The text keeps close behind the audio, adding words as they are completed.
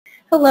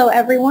Hello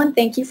everyone,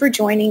 thank you for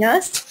joining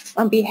us.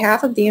 On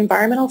behalf of the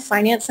Environmental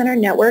Finance Center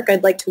Network,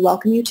 I'd like to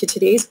welcome you to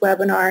today's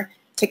webinar,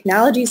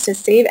 Technologies to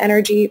Save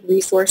Energy,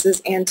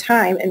 Resources, and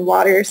Time in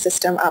Water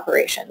System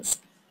Operations.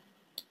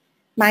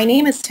 My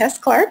name is Tess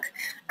Clark.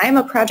 I'm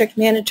a project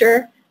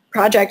manager,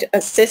 project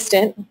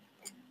assistant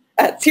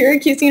at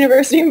Syracuse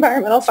University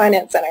Environmental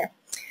Finance Center.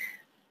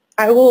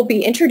 I will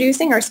be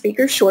introducing our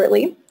speakers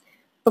shortly.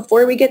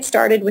 Before we get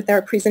started with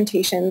our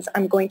presentations,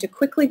 I'm going to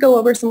quickly go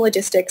over some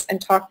logistics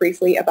and talk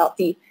briefly about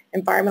the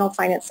Environmental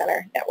Finance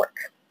Center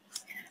Network.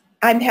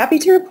 I'm happy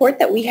to report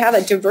that we have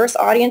a diverse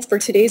audience for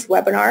today's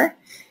webinar.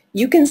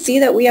 You can see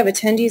that we have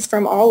attendees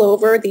from all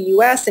over the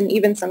US and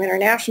even some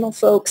international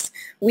folks.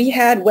 We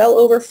had well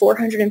over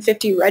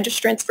 450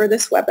 registrants for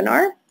this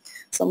webinar,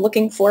 so I'm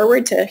looking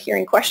forward to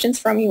hearing questions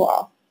from you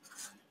all.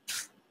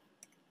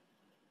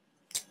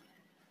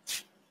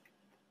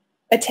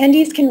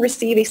 Attendees can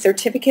receive a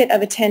certificate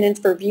of attendance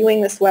for viewing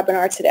this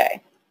webinar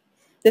today.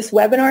 This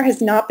webinar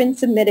has not been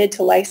submitted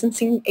to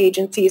licensing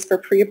agencies for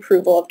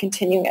pre-approval of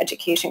continuing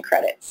education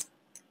credits.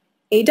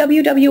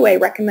 AWWA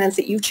recommends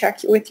that you check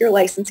with your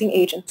licensing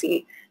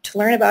agency to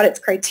learn about its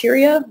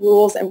criteria,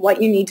 rules, and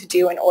what you need to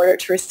do in order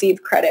to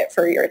receive credit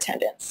for your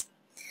attendance.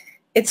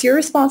 It's your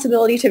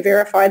responsibility to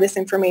verify this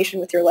information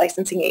with your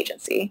licensing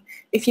agency.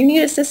 If you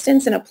need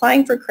assistance in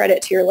applying for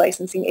credit to your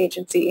licensing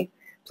agency,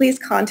 please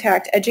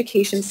contact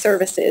Education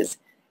Services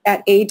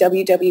at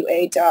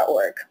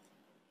awwa.org.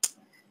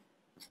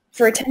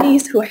 For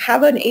attendees who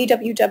have an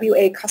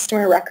AWWA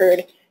customer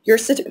record, your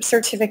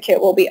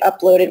certificate will be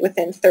uploaded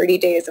within 30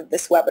 days of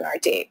this webinar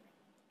date.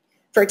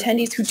 For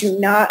attendees who do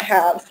not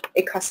have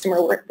a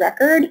customer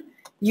record,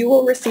 you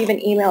will receive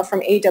an email from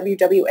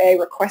AWWA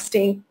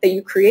requesting that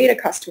you create a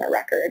customer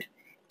record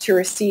to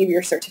receive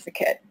your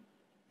certificate.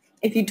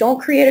 If you don't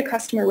create a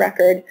customer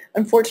record,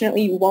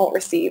 unfortunately you won't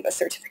receive a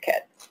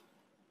certificate.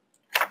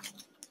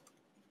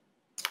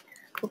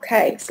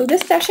 Okay, so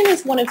this session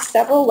is one of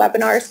several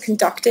webinars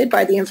conducted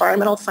by the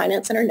Environmental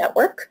Finance Center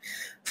Network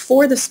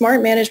for the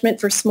Smart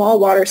Management for Small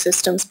Water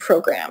Systems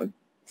program.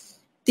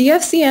 The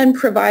FCN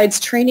provides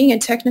training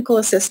and technical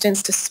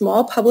assistance to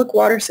small public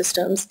water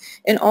systems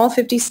in all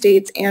 50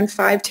 states and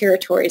 5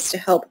 territories to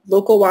help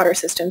local water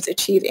systems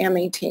achieve and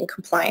maintain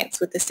compliance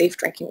with the Safe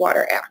Drinking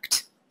Water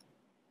Act.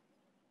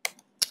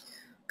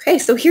 Okay,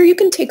 so here you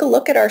can take a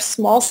look at our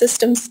small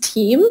systems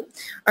team.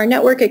 Our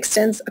network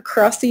extends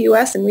across the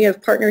US and we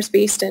have partners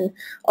based in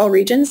all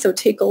regions, so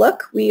take a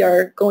look. We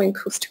are going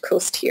coast to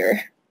coast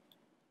here.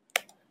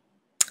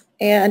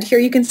 And here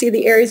you can see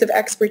the areas of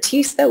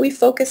expertise that we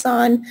focus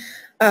on.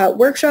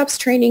 Workshops,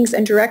 trainings,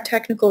 and direct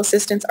technical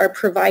assistance are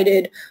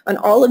provided on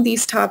all of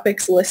these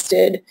topics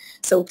listed.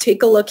 So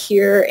take a look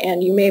here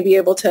and you may be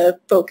able to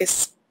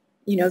focus,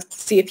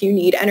 see if you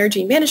need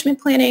energy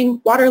management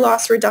planning, water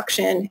loss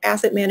reduction,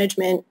 asset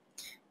management.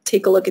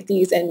 Take a look at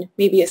these and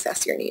maybe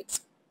assess your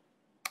needs.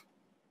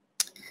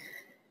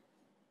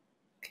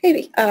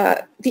 Okay,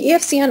 the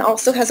EFCN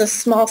also has a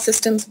small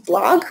systems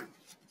blog.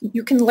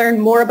 You can learn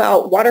more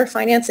about water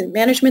finance and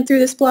management through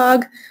this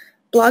blog.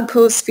 Blog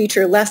posts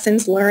feature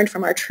lessons learned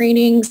from our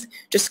trainings,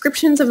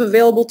 descriptions of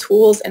available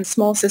tools, and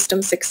small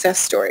system success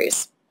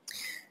stories.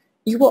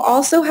 You will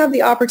also have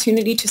the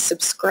opportunity to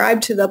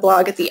subscribe to the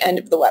blog at the end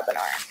of the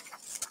webinar.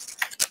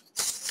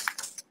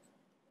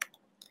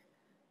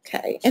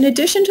 Okay, in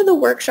addition to the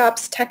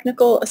workshops,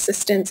 technical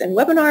assistance, and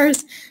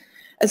webinars,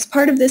 as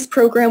part of this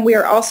program, we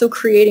are also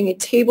creating a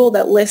table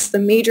that lists the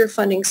major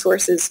funding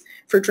sources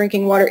for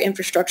drinking water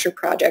infrastructure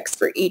projects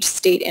for each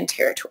state and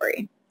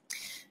territory.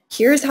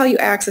 Here's how you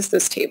access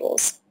those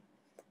tables.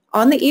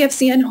 On the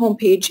EFCN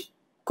homepage,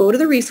 go to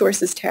the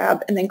Resources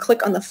tab and then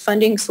click on the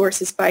Funding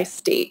Sources by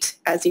State,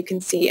 as you can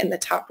see in the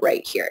top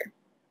right here.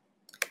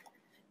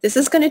 This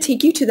is going to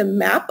take you to the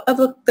map of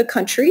the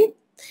country,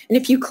 and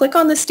if you click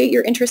on the state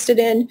you're interested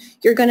in,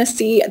 you're going to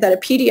see that a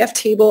PDF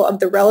table of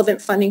the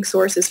relevant funding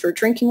sources for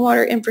drinking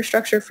water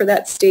infrastructure for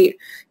that state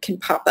can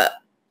pop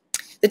up.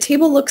 The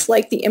table looks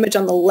like the image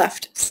on the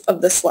left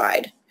of the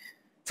slide.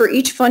 For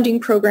each funding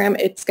program,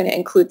 it's going to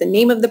include the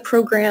name of the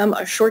program,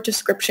 a short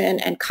description,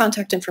 and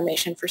contact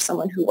information for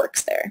someone who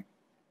works there.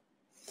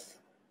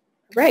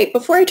 Right,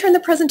 before I turn the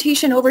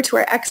presentation over to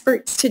our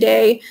experts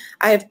today,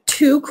 I have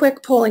 2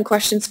 quick polling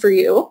questions for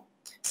you.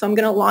 So I'm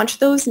going to launch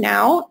those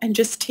now and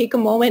just take a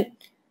moment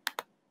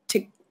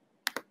to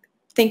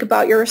think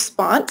about your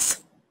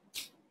response.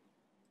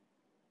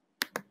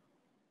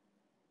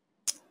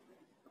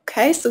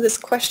 Okay, so this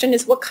question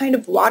is, what kind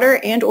of water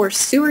and/or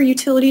sewer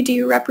utility do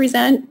you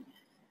represent?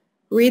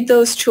 Read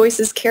those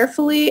choices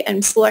carefully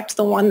and select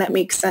the one that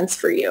makes sense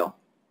for you.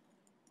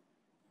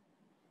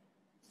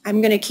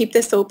 I'm going to keep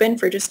this open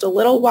for just a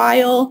little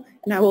while,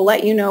 and I will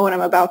let you know when I'm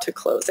about to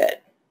close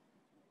it.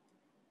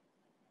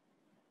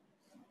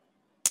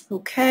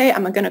 Okay,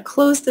 I'm going to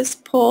close this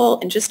poll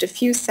in just a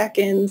few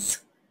seconds.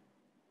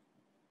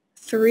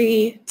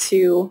 3,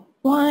 2,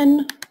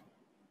 1.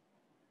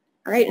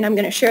 All right, and I'm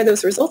going to share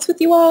those results with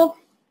you all.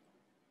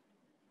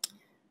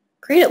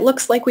 Great, it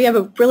looks like we have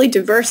a really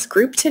diverse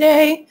group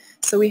today.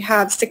 So we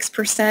have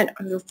 6%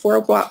 of the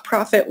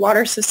for-profit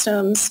water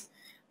systems.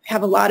 We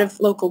have a lot of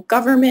local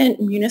government,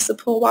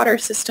 municipal water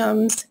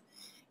systems,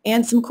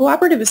 and some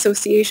cooperative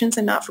associations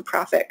and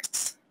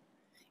not-for-profits.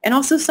 And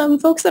also some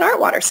folks that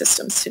aren't water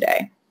systems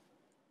today.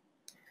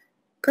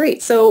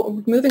 Great,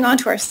 so moving on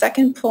to our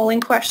second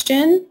polling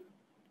question.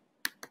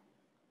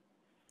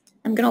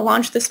 I'm going to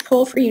launch this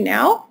poll for you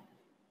now.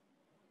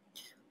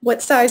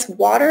 What size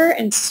water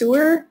and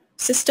sewer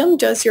system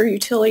does your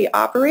utility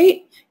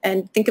operate?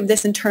 And think of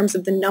this in terms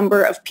of the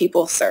number of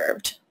people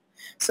served.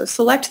 So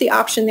select the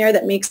option there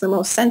that makes the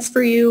most sense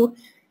for you.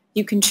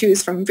 You can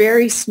choose from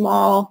very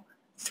small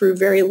through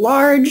very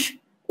large,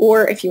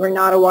 or if you are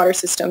not a water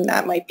system,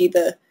 that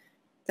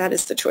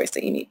is the choice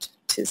that you need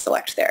to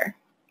select there.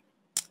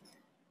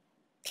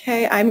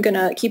 Okay, I'm going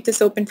to keep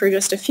this open for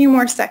just a few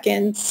more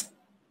seconds.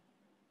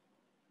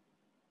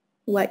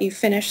 Let you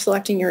finish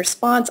selecting your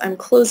response. I'm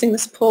closing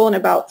this poll in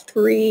about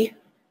 3,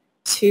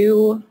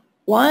 2,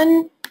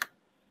 1.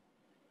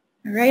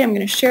 All right, I'm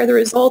going to share the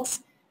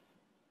results.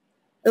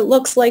 It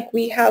looks like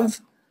we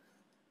have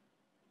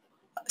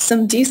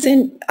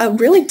a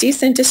really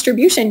decent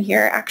distribution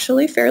here,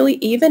 actually fairly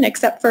even,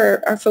 except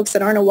for our folks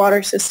that aren't a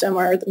water system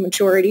are the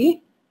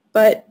majority,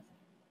 but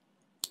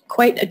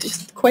quite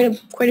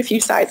a few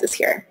sizes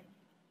here.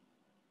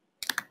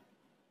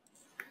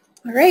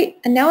 All right,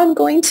 and now I'm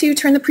going to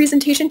turn the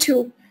presentation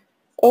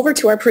over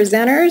to our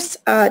presenters.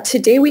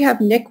 Today we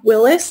have Nick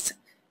Willis,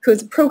 who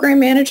is a program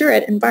manager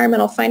at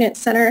Environmental Finance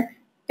Center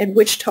at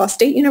Wichita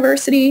State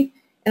University,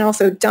 and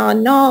also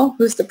Don Nall,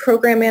 who's the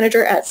program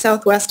manager at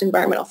Southwest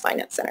Environmental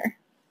Finance Center.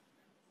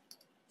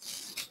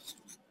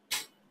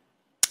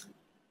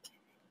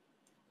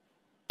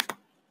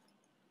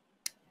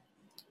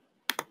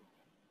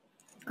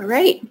 All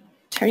right,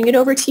 turning it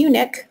over to you,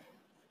 Nick.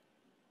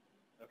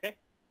 Okay.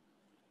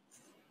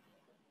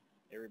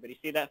 Everybody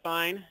see that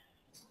fine?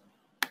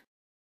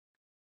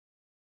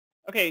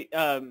 Okay,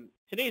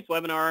 today's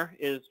webinar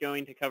is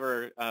going to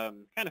cover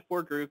kind of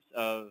 4 groups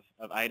of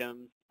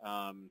items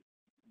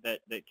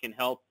that can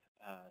help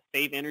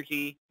save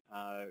energy,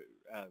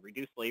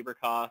 reduce labor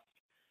costs,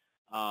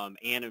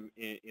 and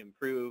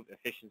improve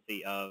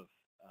efficiency of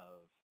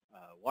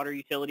water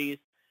utilities.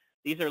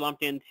 These are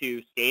lumped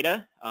into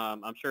SCADA.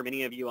 I'm sure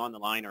many of you on the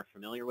line are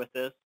familiar with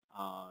this,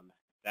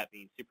 that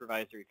being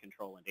supervisory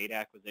control and data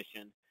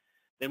acquisition.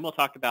 Then we'll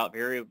talk about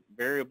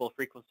variable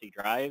frequency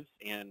drives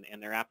and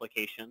their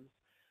applications.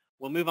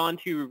 We'll move on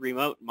to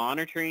remote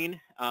monitoring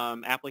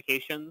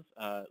applications,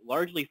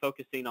 largely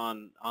focusing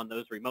on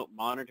those remote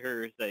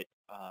monitors that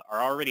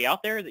are already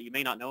out there that you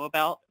may not know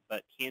about,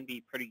 but can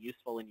be pretty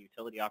useful in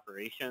utility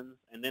operations.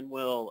 And then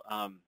we'll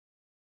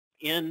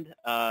end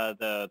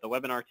the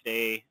webinar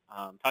today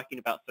talking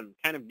about some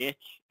kind of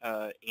niche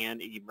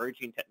and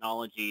emerging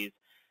technologies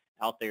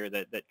out there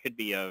that could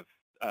be of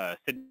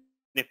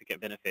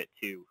significant benefit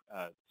to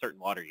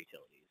certain water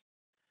utilities.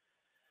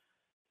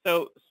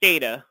 So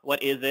SCADA,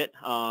 what is it?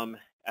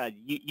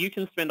 You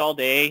can spend all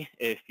day,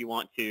 if you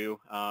want to,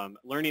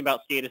 learning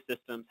about SCADA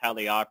systems, how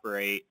they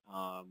operate,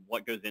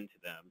 what goes into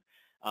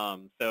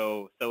them.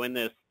 So in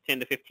this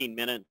 10 to 15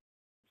 minutes,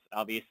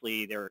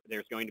 obviously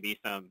there's going to be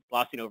some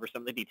glossing over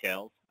some of the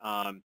details.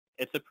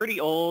 It's a pretty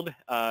old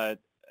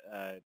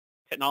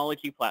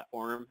technology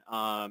platform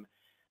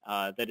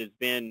that has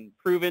been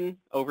proven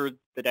over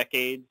the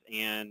decades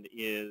and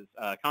is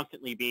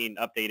constantly being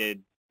updated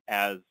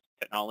as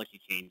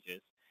technology changes.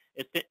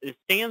 It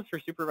stands for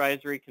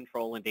Supervisory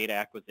Control and Data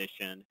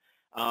Acquisition.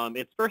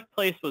 Its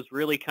birthplace was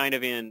really kind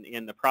of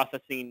in the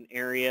processing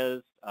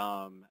areas,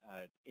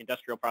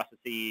 industrial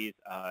processes,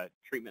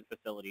 treatment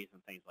facilities,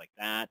 and things like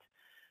that.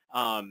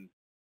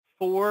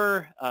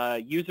 For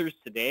users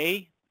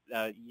today,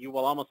 you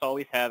will almost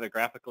always have a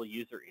graphical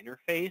user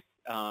interface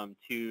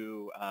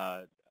to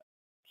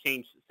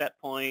change set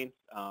points,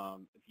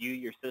 view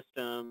your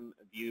system,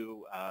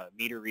 view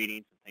meter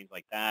readings and things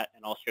like that,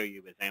 and I'll show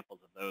you examples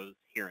of those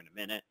here in a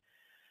minute.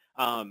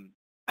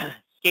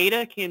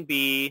 SCADA can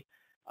be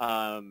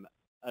a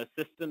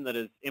system that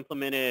is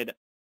implemented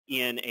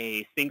in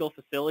a single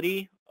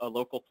facility, a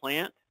local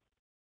plant,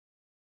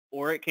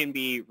 or it can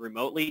be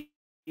remotely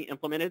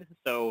implemented.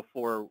 So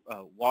for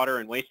water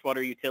and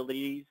wastewater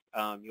utilities,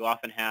 you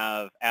often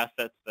have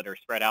assets that are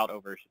spread out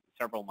over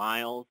several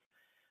miles.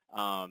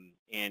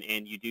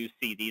 And you do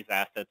see these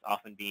assets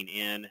often being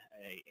in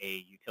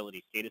a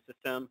utility SCADA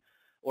system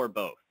or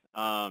both.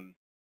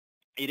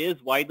 It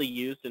is widely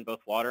used in both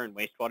water and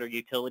wastewater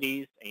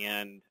utilities,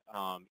 and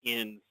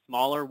in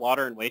smaller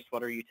water and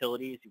wastewater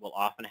utilities, you will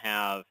often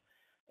have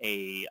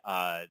a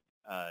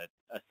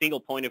single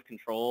point of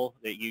control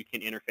that you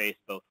can interface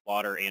both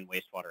water and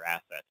wastewater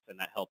assets, and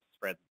that helps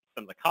spread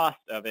some of the cost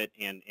of it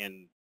and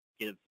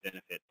gives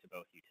benefit to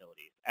both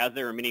utilities. As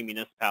there are many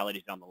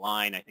municipalities on the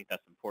line, I think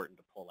that's important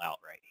to pull out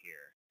right here.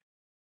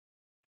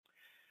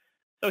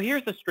 So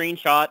here's a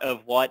screenshot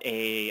of what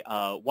a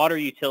water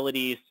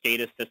utility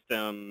SCADA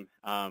system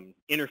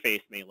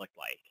interface may look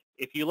like.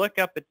 If you look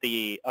up at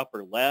the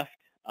upper left,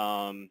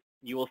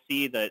 you will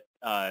see that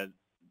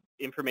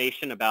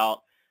information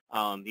about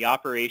the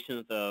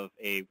operations of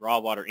a raw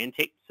water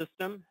intake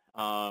system.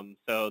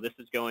 So this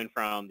is going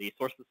from the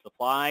source of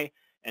supply,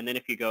 and then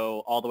if you go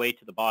all the way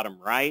to the bottom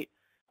right,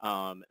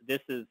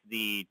 this is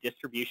the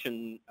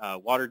distribution,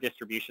 water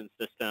distribution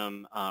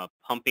system,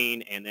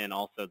 pumping, and then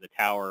also the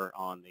tower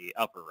on the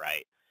upper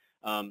right.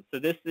 So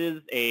this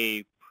is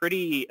a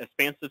pretty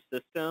expansive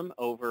system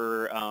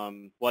over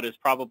what is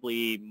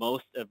probably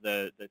most of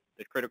the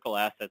critical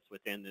assets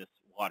within this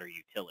water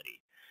utility.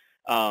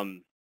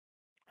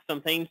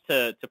 Some things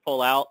to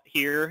pull out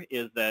here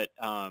is that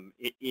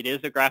it is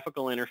a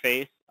graphical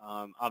interface.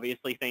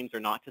 Obviously, things are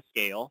not to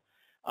scale.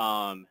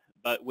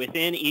 But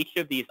within each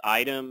of these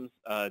items,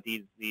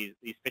 these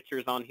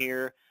pictures on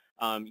here,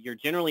 you're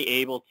generally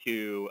able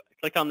to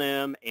click on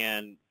them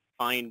and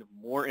find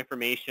more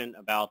information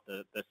about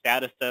the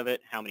status of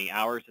it, how many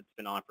hours it's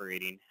been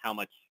operating, how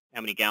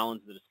many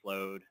gallons it has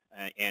flowed,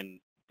 and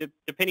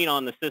depending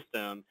on the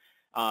system,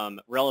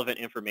 relevant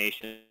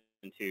information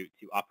to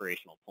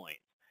operational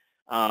points.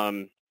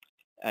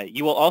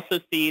 You will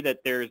also see that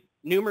there's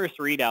numerous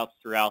readouts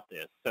throughout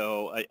this.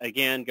 So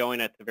again,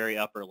 going at the very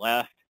upper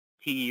left,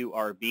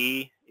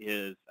 TURB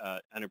is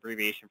an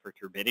abbreviation for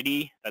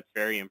turbidity. That's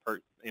very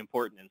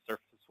important in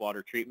surface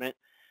water treatment.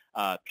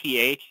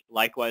 pH,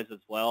 likewise as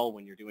well,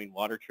 when you're doing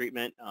water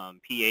treatment,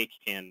 pH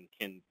can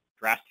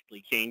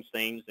drastically change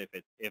things if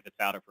it's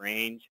out of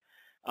range.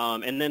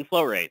 And then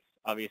flow rates.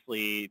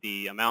 Obviously,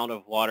 the amount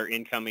of water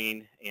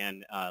incoming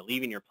and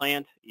leaving your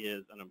plant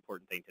is an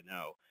important thing to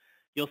know.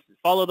 You'll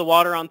follow the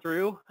water on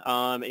through.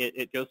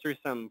 It goes through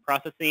some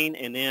processing,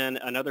 and then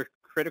another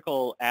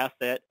critical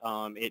asset,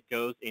 it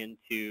goes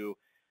into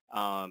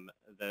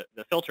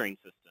the filtering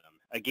system.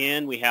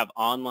 Again, we have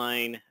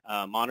online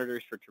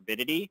monitors for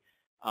turbidity,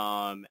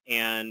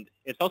 and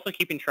it's also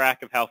keeping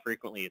track of how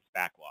frequently it's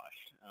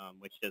backwashed,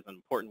 which is an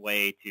important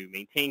way to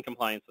maintain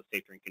compliance with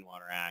Safe Drinking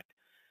Water Act.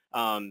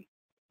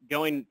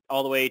 Going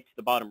all the way to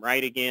the bottom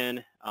right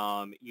again,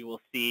 you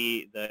will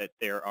see that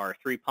there are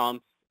 3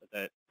 pumps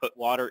that put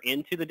water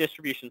into the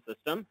distribution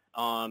system,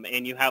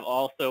 and you have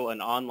also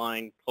an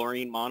online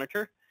chlorine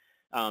monitor.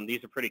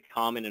 These are pretty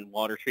common in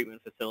water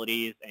treatment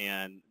facilities,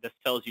 and this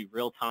tells you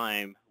real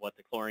time what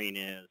the chlorine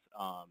is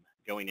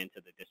going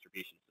into the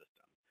distribution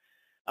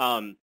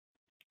system.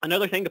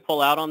 Another thing to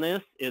pull out on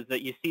this is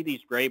that you see these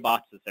gray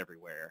boxes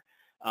everywhere.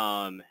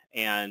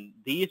 And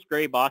these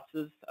gray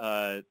boxes,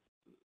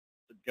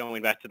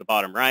 going back to the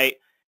bottom right,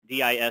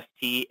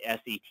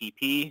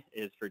 DIST-SETP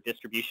is for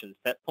distribution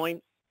set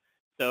points.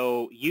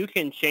 So you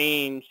can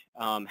change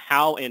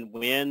how and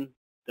when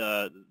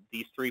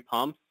these 3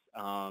 pumps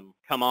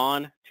come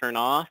on, turn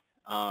off,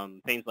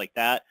 things like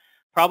that,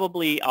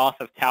 probably off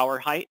of tower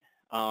height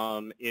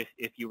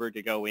if you were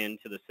to go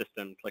into the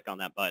system, click on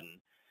that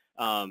button.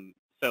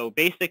 So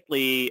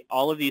basically,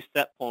 all of these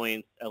set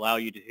points allow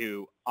you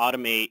to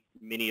automate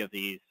many of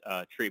these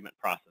treatment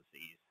processes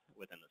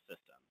within the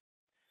system.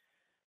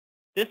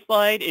 This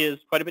slide is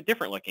quite a bit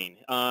different looking.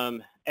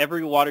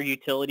 Every water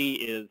utility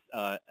is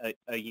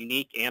a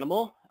unique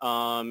animal,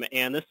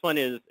 and this one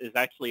is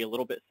actually a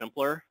little bit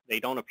simpler. They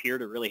don't appear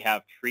to really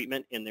have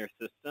treatment in their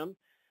system,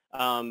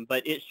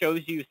 but it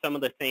shows you some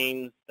of the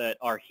things that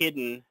are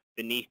hidden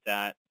beneath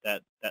that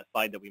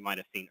slide that we might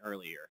have seen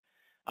earlier.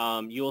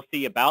 You will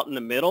see about in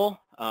the middle,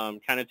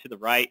 kind of to the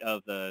right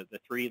of the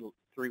three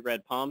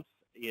red pumps,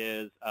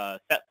 is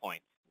set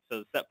points. So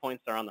the set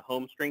points are on the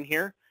home screen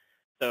here.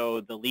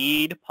 So the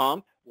lead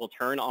pump will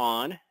turn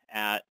on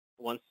at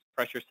once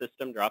pressure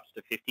system drops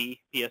to 50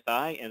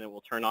 psi, and it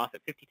will turn off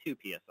at 52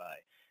 psi.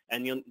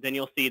 And then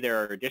you'll see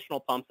there are additional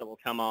pumps that will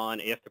come on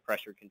if the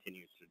pressure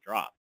continues to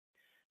drop.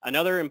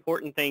 Another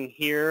important thing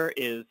here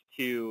is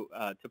to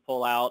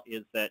pull out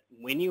is that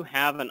when you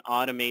have an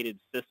automated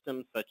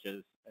system such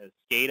as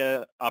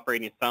SCADA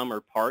operating some or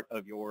part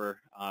of your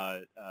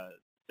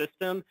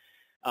system,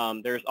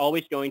 there's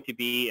always going to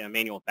be a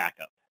manual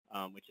backup,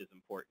 which is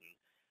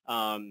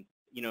important.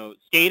 You know,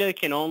 SCADA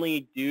can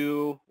only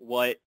do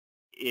what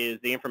is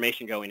the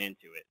information going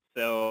into it.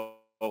 So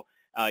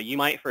you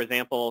might, for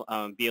example,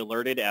 be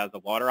alerted as a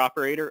water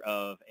operator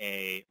of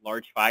a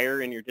large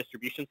fire in your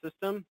distribution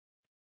system.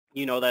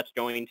 You know that's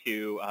going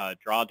to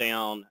draw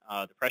down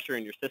the pressure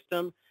in your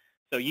system.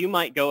 So you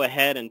might go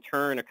ahead and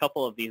turn a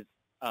couple of these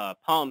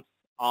pumps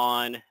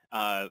on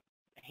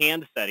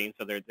hand settings,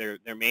 so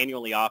they're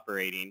manually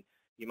operating.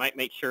 You might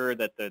make sure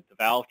that the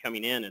valve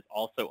coming in is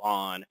also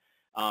on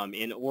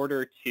in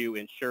order to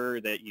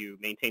ensure that you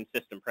maintain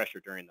system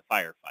pressure during the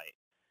firefight.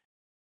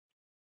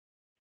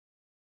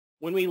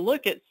 When we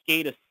look at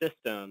SCADA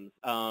systems,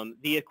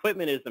 the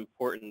equipment is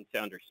important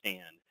to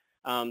understand.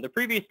 The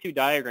previous 2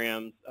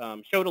 diagrams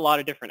showed a lot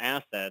of different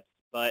assets,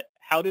 but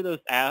how do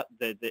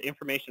the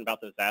information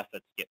about those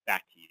assets get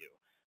back to you?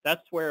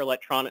 That's where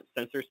electronic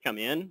sensors come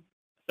in.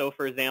 So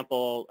for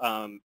example,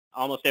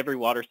 almost every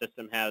water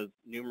system has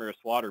numerous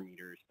water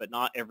meters, but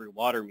not every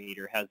water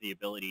meter has the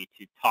ability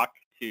to talk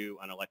to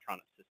an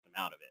electronic system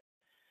out of it.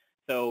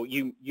 So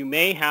you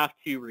may have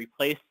to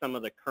replace some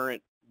of the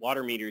current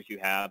water meters you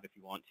have if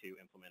you want to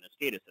implement a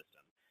SCADA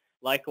system.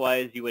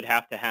 Likewise, you would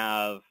have to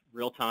have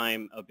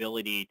real-time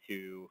ability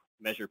to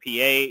measure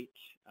pH,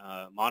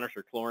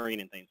 monitor chlorine,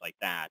 and things like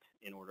that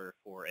in order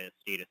for a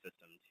SCADA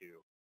system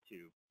to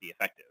be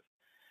effective.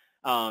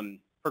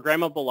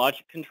 Programmable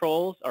logic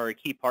controls are a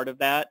key part of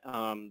that.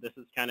 This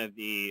is kind of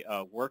the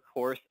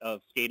workhorse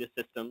of SCADA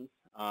systems,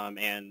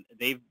 and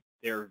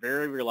they're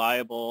very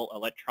reliable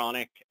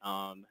electronic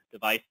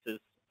devices.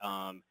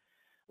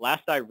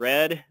 Last I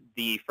read,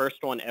 the first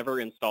one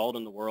ever installed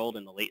in the world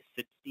in the late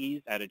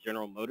 60s at a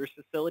General Motors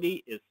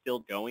facility is still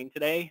going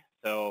today.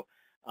 So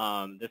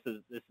this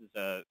is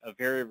a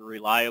very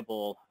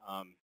reliable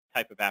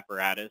type of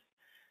apparatus.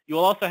 You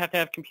will also have to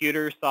have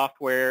computer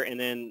software, and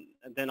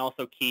then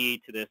also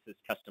key to this is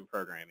custom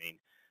programming.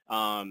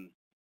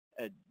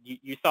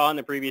 You saw in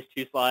the previous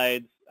two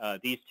slides,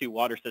 these two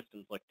water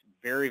systems looked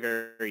very,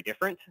 very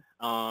different.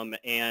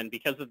 And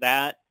because of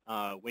that,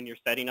 when you're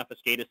setting up a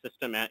SCADA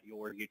system at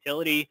your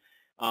utility,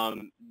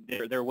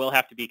 there will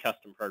have to be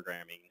custom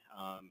programming.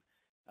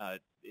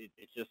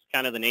 It's just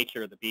kind of the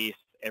nature of the beast.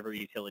 Every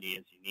utility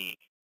is unique.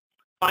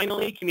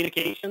 Finally,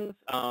 communications.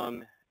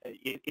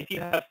 If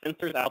you have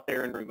sensors out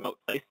there in remote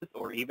places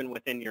or even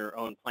within your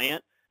own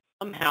plant,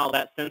 somehow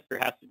that sensor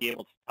has to be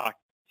able to talk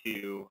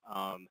to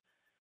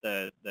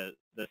the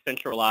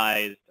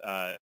centralized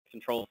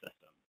control system.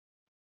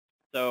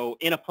 So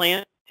in a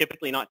plant,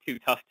 typically not too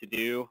tough to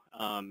do.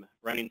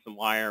 Running some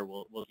wire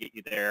will get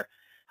you there.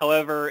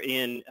 However,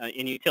 in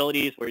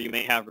utilities where you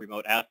may have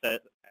remote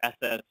assets,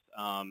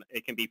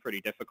 it can be pretty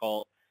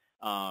difficult.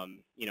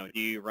 Do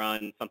you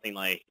run something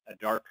like a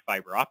dark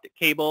fiber optic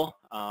cable?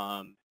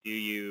 Do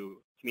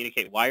you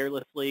communicate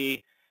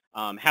wirelessly?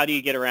 How do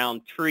you get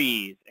around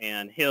trees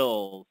and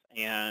hills?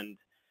 And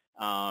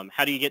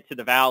how do you get to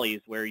the valleys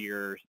where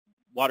your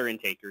water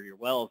intake or your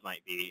wells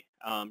might be?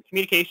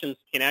 Communications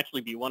can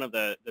actually be one of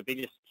the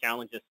biggest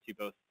challenges to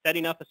both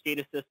setting up a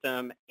SCADA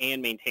system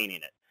and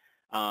maintaining it.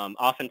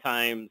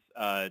 Oftentimes,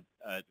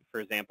 for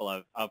example,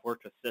 I've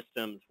worked with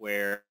systems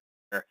where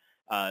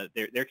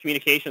their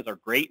communications are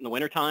great in the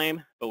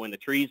wintertime, but when the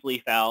trees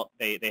leaf out,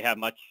 they have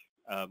much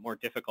more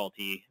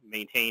difficulty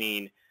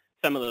maintaining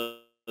some of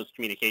those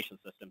communication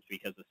systems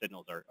because the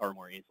signals are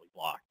more easily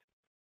blocked.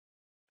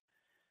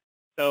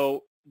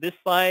 So this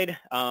slide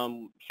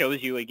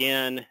shows you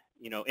again,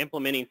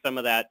 implementing some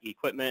of that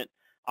equipment.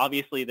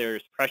 Obviously,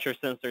 there's pressure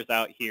sensors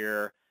out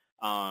here.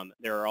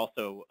 There are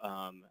also,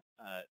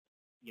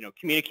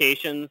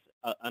 communications.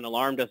 An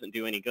alarm doesn't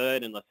do any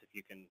good unless if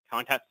you can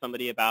contact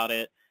somebody about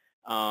it.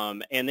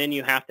 And then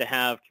you have to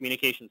have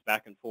communications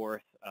back and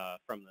forth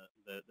from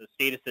the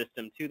SCADA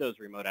system to those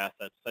remote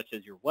assets, such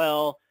as your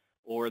well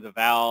or the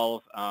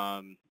valve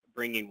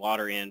bringing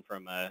water in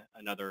from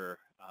another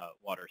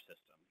water system.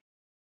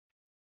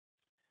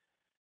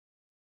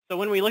 So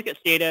when we look at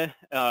SCADA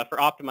for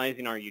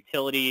optimizing our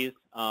utilities,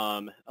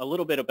 a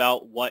little bit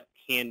about what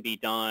can be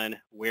done,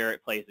 where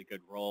it plays a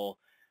good role.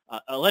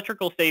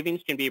 Electrical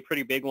savings can be a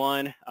pretty big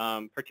one,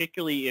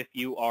 particularly if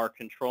you are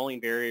controlling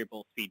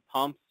variable speed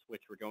pumps,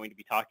 which we're going to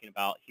be talking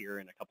about here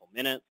in a couple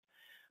minutes.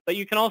 But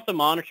you can also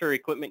monitor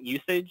equipment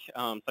usage,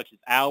 such as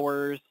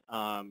hours,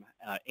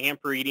 amp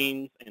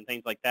readings, and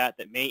things like that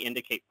may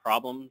indicate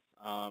problems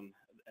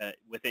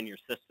within your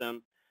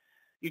system.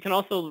 You can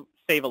also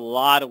save a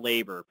lot of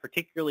labor,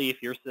 particularly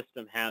if your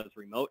system has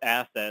remote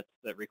assets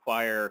that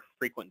require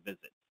frequent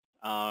visits.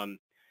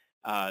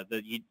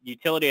 The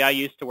utility I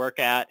used to work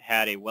at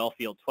had a well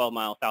field 12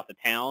 miles south of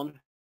town,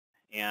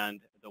 and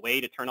the way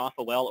to turn off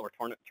a well or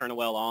turn a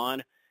well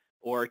on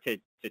or to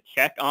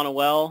check on a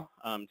well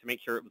to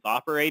make sure it was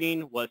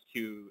operating was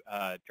to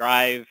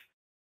drive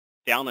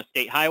down a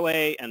state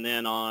highway and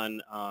then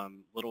on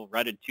little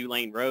rutted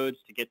 2-lane roads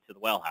to get to the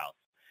well house.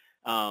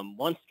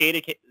 Once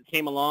SCADA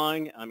came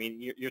along, I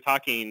mean, you're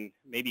talking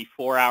maybe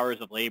 4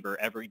 hours of labor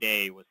every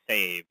day was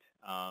saved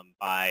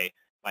by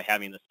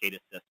having the SCADA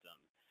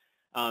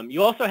system.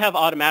 You also have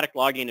automatic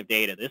logging of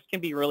data. This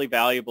can be really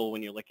valuable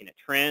when you're looking at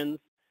trends.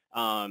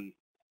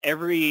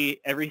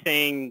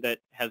 Everything that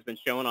has been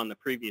shown on the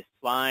previous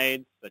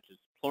slides, such as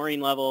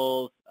chlorine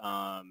levels,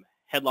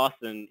 head loss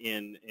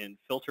in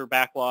filter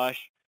backwash,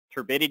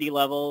 turbidity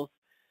levels,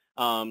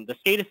 the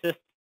SCADA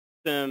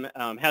system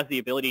has the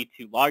ability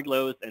to log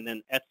those and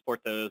then export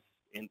those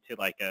into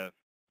like a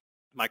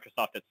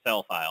Microsoft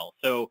Excel file.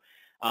 So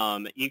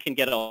you can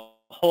get a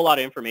whole lot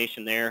of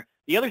information there.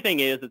 The other thing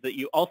is that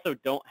you also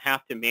don't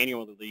have to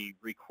manually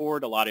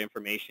record a lot of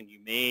information you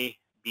may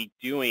be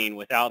doing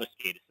without a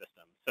SCADA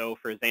system. So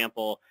for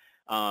example,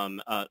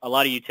 a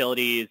lot of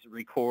utilities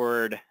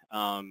record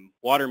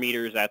water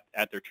meters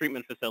at their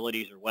treatment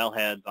facilities or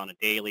wellheads on a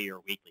daily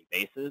or weekly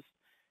basis.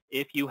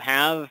 If you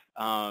have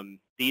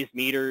these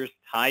meters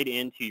tied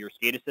into your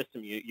SCADA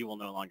system, you will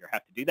no longer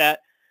have to do that.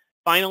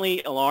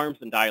 Finally, alarms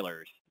and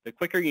dialers. The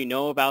quicker you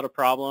know about a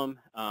problem,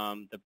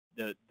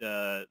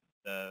 the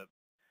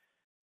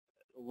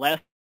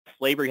less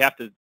labor you have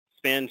to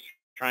spend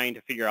trying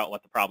to figure out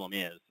what the problem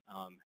is.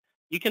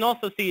 You can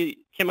also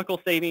see chemical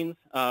savings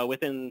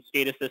within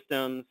SCADA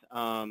systems,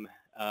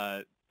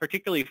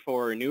 particularly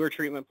for newer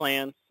treatment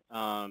plants.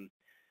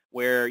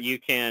 where you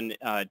can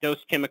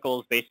dose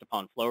chemicals based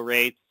upon flow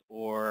rates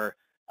or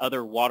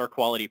other water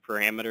quality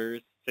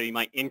parameters. So you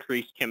might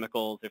increase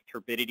chemicals if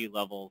turbidity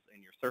levels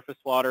in your surface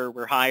water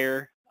were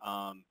higher.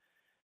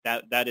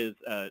 That is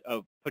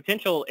a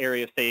potential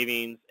area of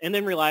savings. And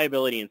then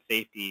reliability and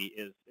safety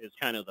is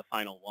kind of the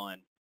final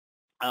one.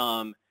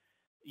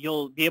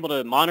 You'll be able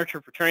to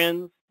monitor for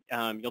trends.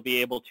 You'll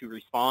be able to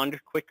respond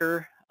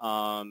quicker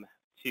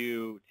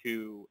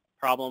to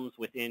problems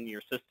within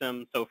your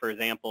system. So for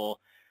example,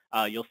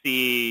 you'll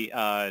see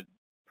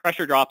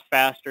pressure drops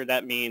faster.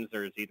 That means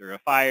there's either a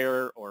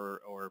fire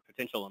or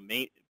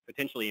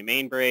potentially a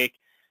main break,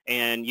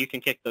 and you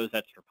can kick those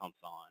extra pumps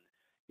on.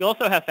 You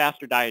also have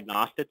faster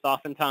diagnostics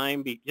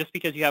oftentimes, just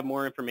because you have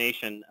more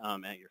information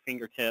at your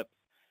fingertips.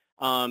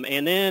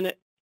 And then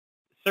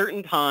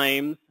certain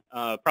times,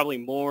 probably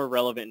more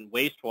relevant in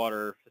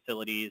wastewater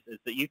facilities, is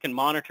that you can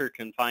monitor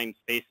confined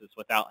spaces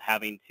without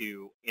having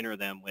to enter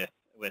them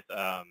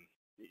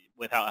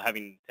without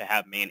having to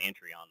have man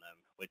entry on them,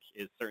 which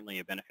is certainly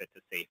a benefit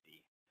to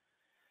safety.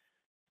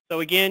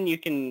 So again, you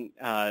can,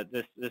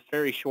 this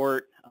very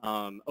short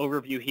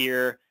overview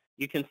here,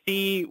 you can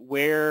see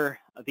where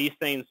these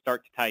things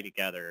start to tie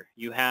together.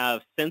 You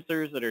have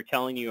sensors that are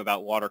telling you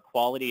about water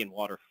quality and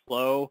water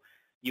flow.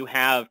 You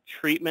have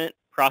treatment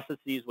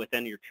processes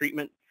within your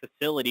treatment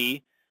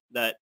facility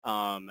that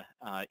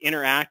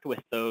interact with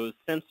those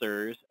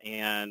sensors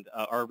and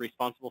are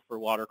responsible for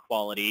water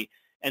quality.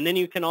 And then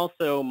you can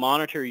also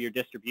monitor your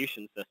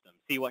distribution system,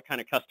 see what kind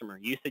of customer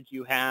usage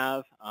you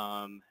have,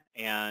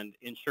 and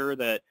ensure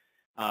that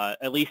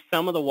at least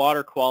some of the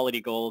water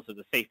quality goals of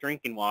the Safe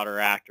Drinking Water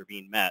Act are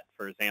being met.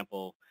 For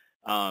example,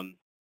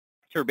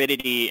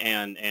 turbidity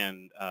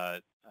and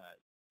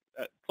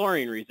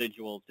chlorine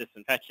residual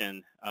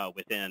disinfection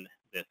within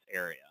this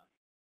area.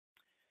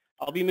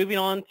 I'll be moving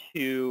on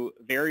to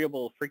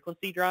variable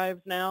frequency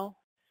drives now.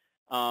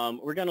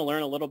 We're going to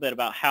learn a little bit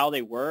about how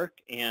they work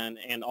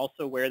and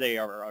also where they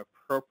are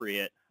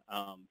appropriate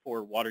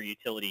for water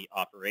utility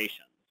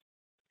operations.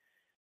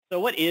 So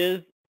what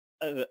is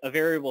a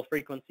variable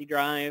frequency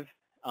drive?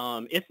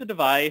 It's a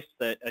device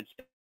that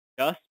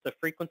adjusts the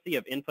frequency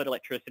of input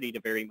electricity to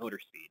vary motor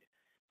speed.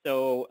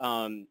 So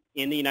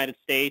in the United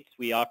States,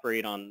 we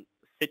operate on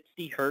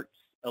 60 hertz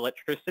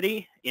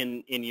electricity.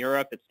 In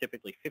Europe, it's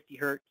typically 50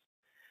 hertz.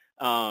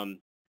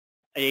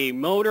 A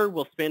motor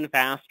will spin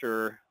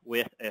faster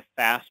with a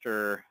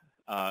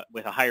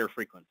higher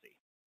frequency.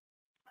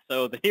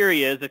 So the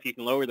theory is if you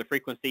can lower the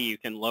frequency, you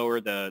can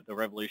lower the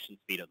revolution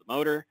speed of the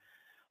motor.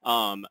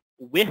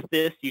 With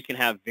this, you can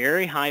have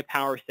very high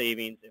power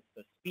savings if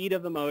the speed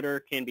of the motor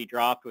can be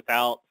dropped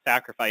without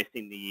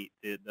sacrificing the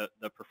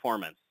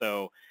performance.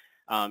 So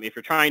if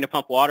you're trying to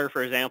pump water,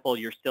 for example,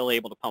 you're still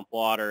able to pump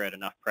water at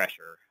enough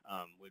pressure,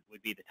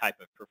 would be the type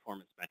of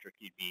performance metric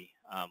you'd be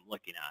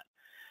looking at.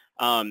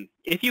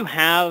 If you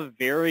have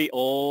very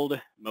old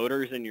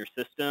motors in your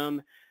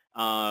system,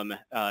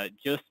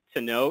 just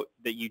to note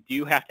that you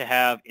do have to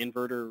have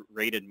inverter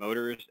rated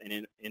motors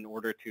in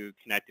order to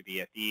connect to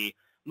VFD.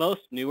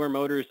 Most newer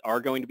motors are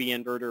going to be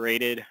inverter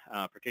rated,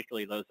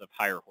 particularly those of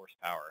higher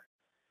horsepower.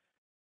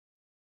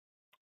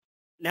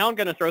 Now I'm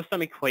going to throw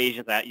some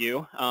equations at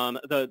you.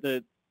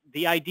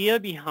 The idea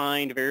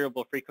behind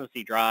variable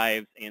frequency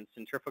drives and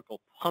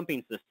centrifugal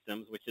pumping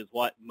systems, which is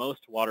what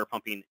most water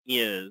pumping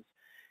is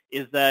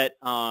that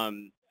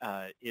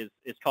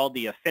it's called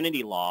the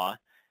affinity law.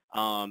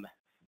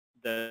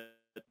 The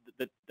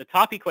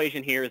top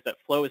equation here is that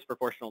flow is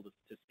proportional to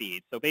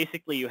speed. So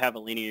basically you have a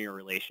linear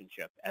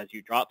relationship. As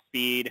you drop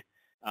speed,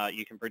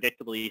 you can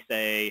predictably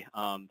say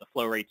the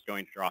flow rate's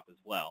going to drop as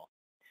well.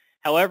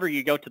 However,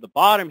 you go to the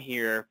bottom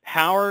here,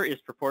 power is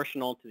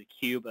proportional to the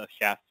cube of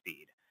shaft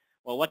speed.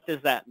 Well, what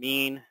does that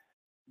mean?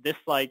 This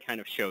slide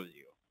kind of shows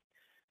you.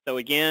 So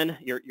again,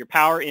 your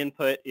power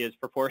input is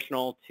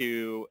proportional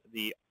to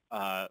the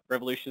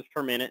revolutions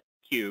per minute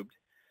cubed.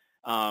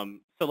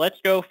 So let's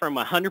go from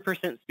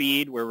 100%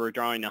 speed, where we're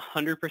drawing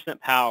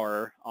 100%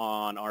 power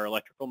on our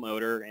electrical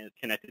motor and it's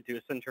connected to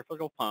a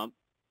centrifugal pump.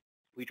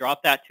 We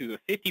drop that to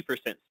a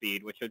 50%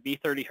 speed, which would be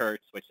 30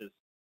 hertz, which is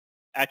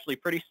actually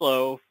pretty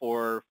slow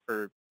for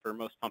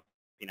most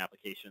pumping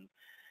applications.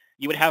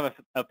 You would have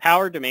a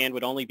power demand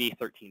would only be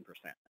 13%.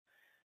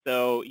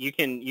 So you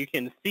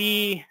can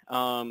see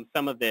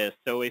some of this.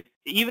 So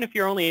even if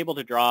you're only able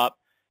to drop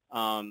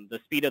the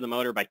speed of the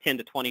motor by 10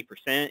 to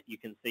 20%, you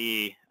can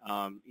see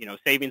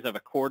savings of a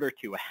quarter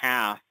to a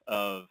half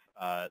of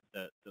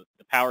the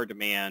power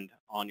demand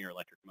on your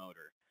electric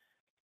motor.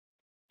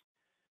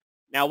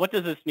 Now, what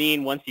does this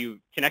mean once you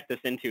connect this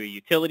into a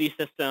utility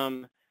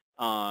system?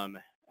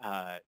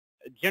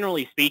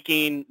 Generally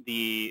speaking,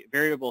 the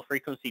variable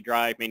frequency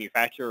drive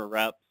manufacturer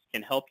reps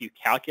can help you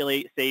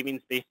calculate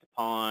savings based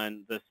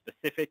upon the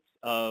specifics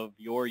of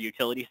your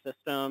utility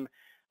system,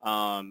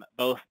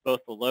 both the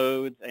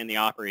loads and the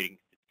operating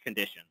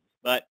conditions.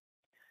 But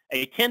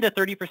a 10 to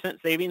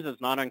 30% savings is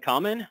not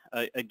uncommon.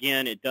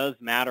 Again, it does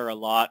matter a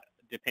lot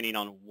depending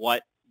on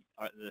what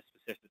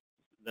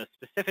the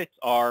specifics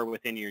are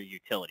within your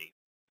utility.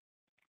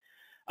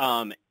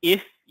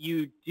 If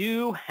you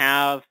do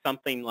have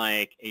something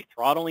like a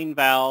throttling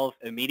valve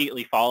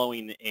immediately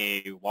following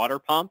a water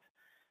pump.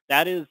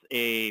 That is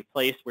a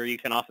place where you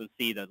can often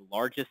see the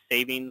largest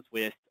savings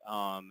with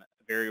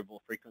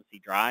variable frequency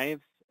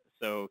drives.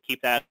 So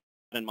keep that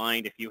in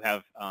mind if you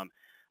have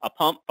a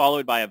pump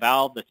followed by a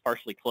valve that's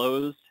partially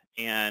closed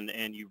and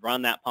you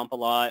run that pump a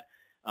lot,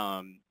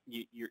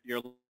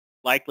 you're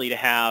likely to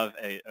have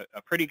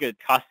a pretty good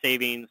cost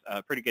savings,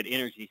 a pretty good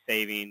energy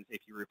savings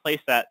if you replace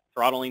that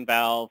throttling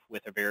valve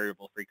with a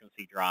variable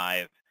frequency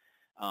drive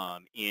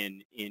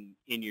in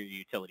your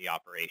utility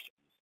operations.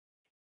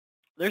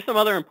 There's some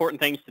other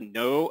important things to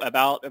know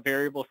about a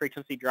variable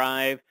frequency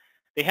drive.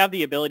 They have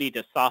the ability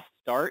to soft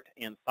start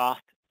and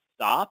soft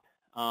stop.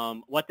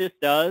 What this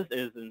does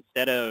is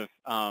instead of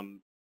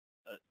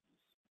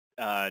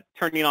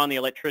turning on the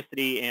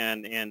electricity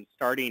and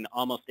starting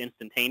almost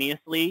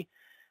instantaneously,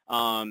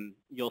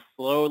 you'll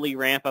slowly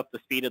ramp up the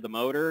speed of the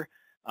motor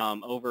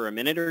over a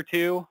minute or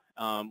two.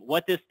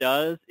 What this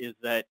does is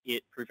that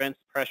it prevents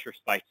pressure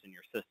spikes in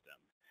your system.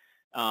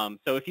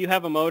 So if you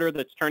have a motor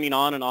that's turning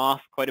on and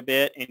off quite a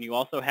bit and you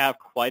also have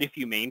quite a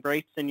few main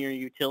breaks in your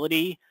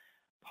utility,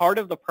 part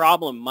of the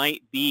problem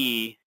might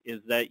be is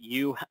that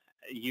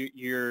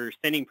you're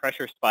sending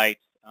pressure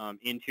spikes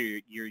into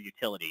your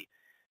utility.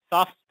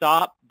 Soft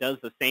stop does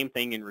the same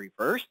thing in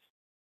reverse.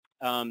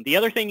 The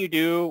other thing you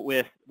do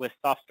with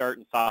soft start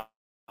and soft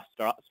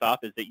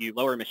stop is that you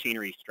lower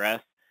machinery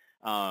stress.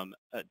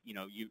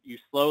 You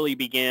slowly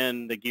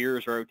begin the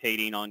gears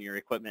rotating on your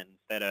equipment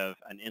instead of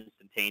an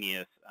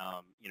instantaneous,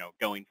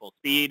 going full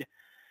speed.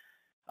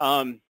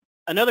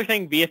 Another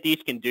thing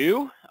VFDs can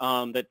do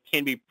that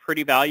can be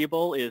pretty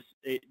valuable is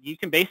you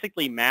can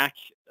basically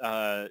match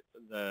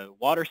the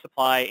water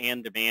supply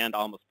and demand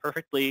almost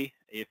perfectly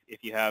if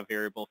you have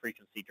variable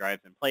frequency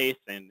drives in place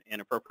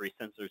and appropriate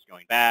sensors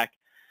going back.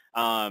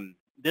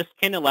 This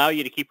can allow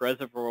you to keep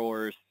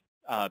reservoirs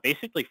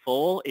basically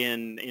full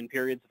in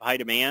periods of high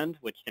demand,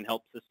 which can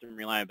help system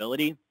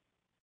reliability.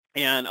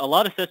 And a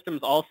lot of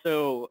systems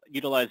also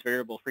utilize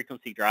variable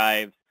frequency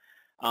drives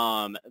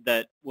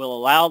that will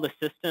allow the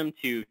system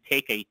to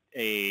take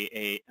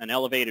an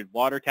elevated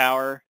water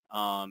tower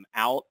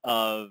out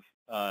of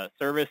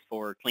service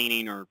for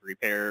cleaning or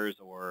repairs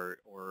or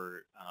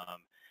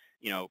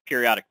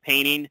periodic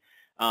painting,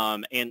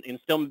 and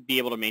still be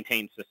able to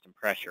maintain system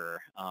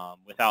pressure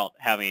without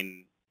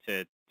having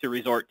to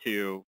resort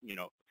to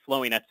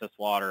flowing excess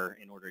water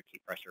in order to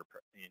keep pressure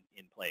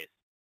in place.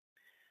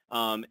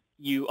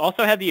 You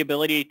also have the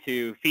ability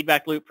to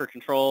feedback loop for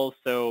controls.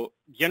 So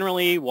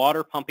generally,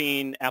 water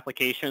pumping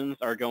applications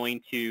are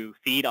going to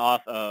feed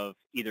off of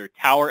either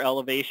tower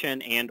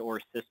elevation and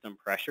or system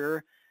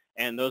pressure.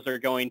 And those are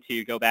going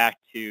to go back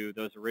to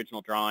those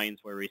original drawings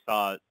where we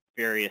saw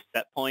various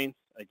set points.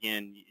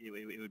 Again,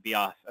 it would be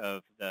off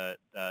of the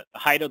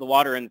height of the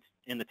water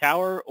in the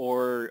tower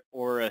or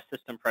a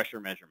system pressure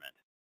measurement.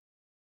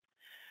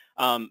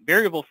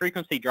 Variable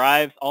frequency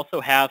drives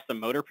also have some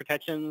motor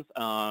protections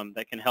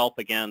that can help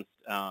against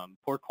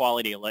poor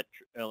quality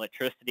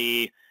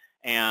electricity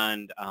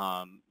and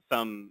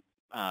some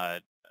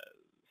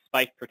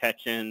spike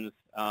protections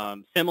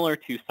similar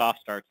to soft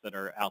starts that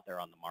are out there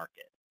on the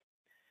market.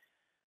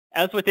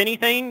 As with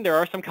anything, there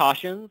are some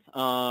cautions.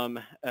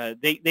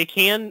 They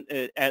can,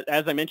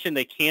 as I mentioned,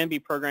 they can be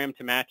programmed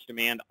to match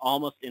demand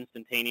almost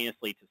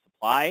instantaneously to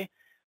supply.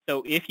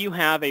 So if you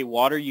have a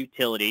water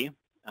utility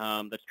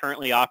that's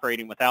currently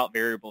operating without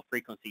variable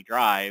frequency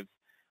drives,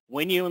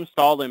 when you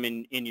install them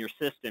in your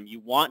system, you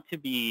want to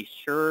be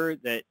sure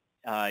that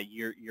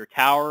your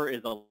tower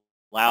is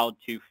allowed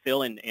to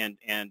fill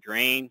and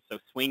drain, so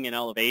swing in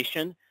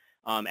elevation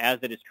as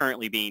it is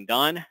currently being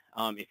done.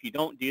 If you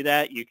don't do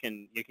that, you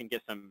can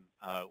get some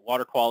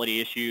water quality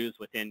issues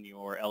within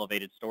your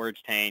elevated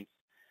storage tanks.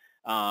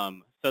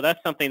 So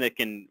that's something that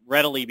can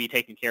readily be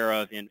taken care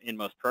of in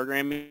most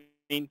programming.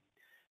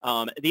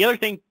 The other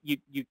thing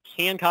you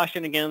can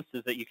caution against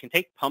is that you can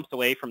take pumps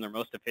away from their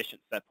most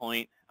efficient set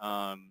point.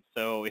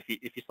 So if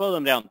you slow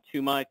them down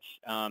too much,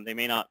 they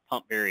may not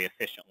pump very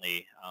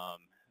efficiently.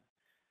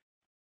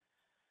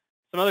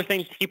 Some other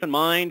things to keep in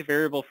mind: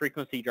 variable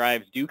frequency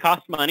drives do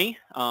cost money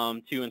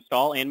to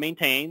install and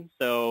maintain.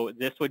 So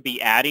this would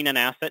be adding an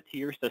asset to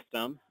your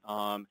system,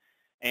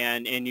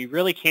 and you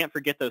really can't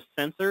forget those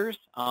sensors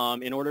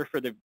in order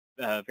for the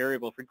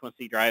variable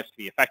frequency drives to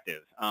be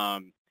effective.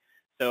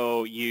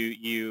 So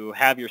you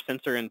have your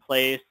sensor in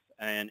place,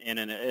 and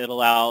it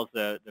allows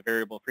the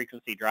variable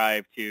frequency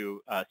drive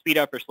to speed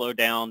up or slow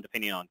down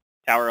depending on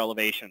tower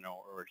elevation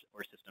or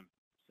system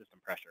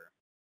pressure.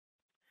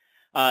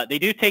 They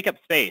do take up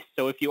space,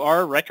 so if you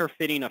are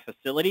retrofitting a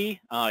facility,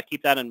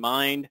 keep that in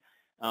mind.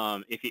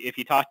 If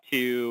you talk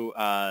to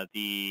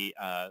the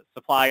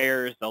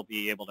suppliers, they'll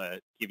be able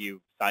to give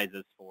you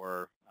sizes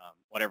for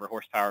whatever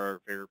horsepower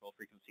variable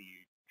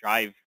frequency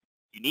drive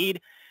you need.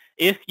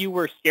 If you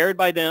were scared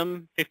by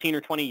them 15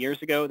 or 20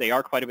 years ago, they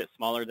are quite a bit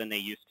smaller than they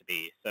used to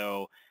be.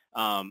 So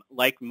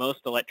like most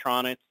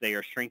electronics, they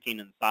are shrinking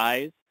in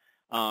size.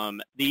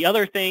 The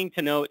other thing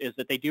to note is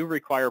that they do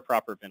require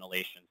proper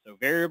ventilation. So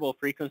variable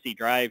frequency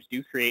drives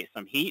do create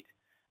some heat.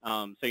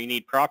 So you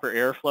need proper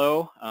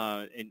airflow.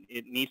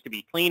 It needs to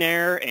be clean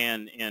air,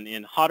 and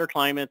in hotter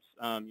climates,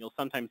 you'll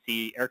sometimes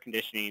see air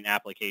conditioning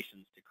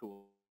applications to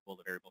cool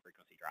the variable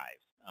frequency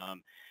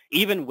drives.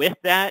 Even with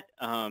that,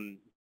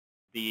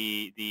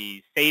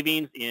 the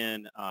savings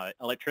in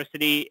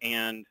electricity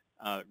and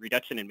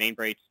reduction in main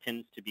rates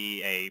tends to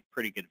be a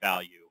pretty good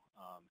value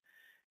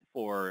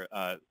for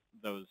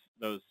those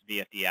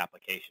VFD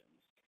applications.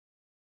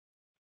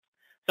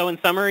 So in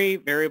summary,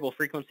 variable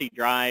frequency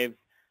drives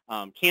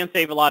can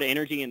save a lot of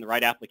energy in the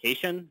right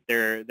application.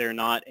 They're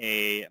not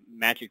a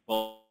magic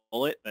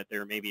bullet, but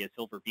they're maybe a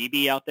silver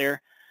BB out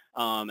there.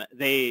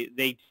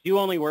 They do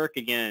only work,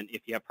 again,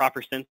 if you have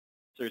proper sensors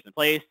in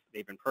place,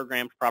 they've been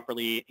programmed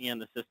properly,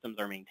 and the systems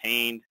are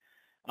maintained.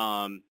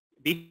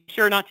 Be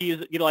sure not to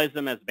utilize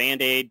them as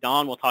Band-Aid.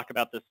 Don will talk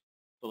about this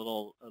a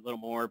little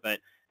more, but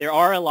there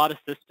are a lot of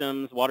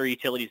systems, water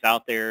utilities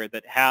out there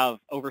that have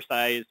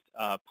oversized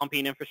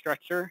pumping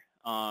infrastructure.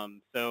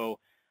 So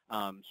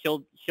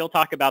she'll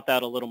talk about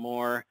that a little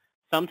more.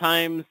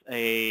 Sometimes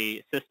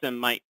a system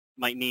might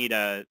need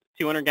a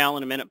 200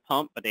 gallon a minute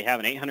pump, but they have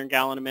an 800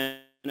 gallon a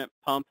minute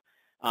pump.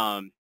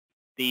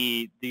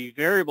 The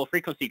variable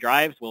frequency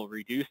drives will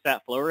reduce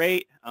that flow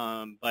rate,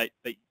 but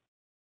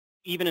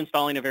even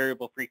installing a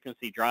variable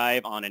frequency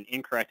drive on an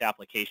incorrect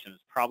application is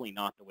probably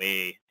not the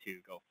way to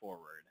go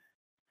forward.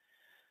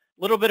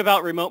 A little bit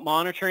about remote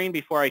monitoring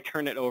before I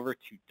turn it over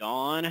to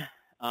Dawn.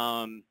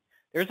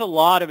 There's a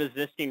lot of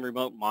existing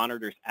remote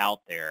monitors out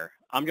there.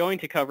 I'm going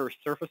to cover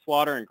surface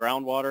water and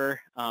groundwater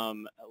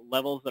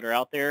levels that are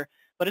out there,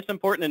 but it's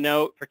important to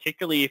note,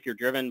 particularly if you're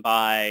driven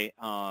by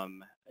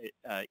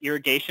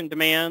irrigation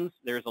demands,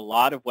 there's a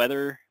lot of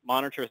weather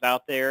monitors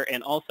out there,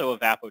 and also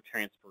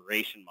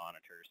evapotranspiration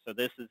monitors. So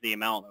this is the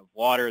amount of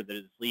water that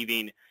is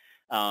leaving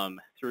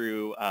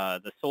through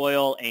the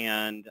soil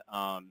and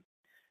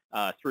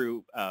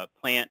through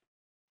plant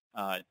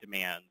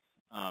demands.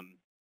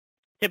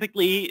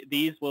 Typically,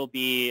 these will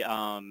be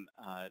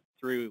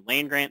through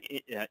land grant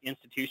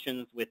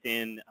institutions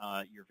within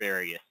your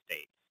various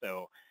states.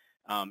 So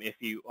if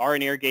you are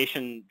an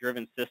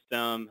irrigation-driven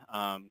system,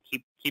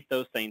 keep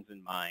those things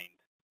in mind.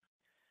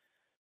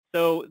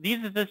 So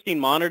these existing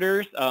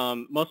monitors,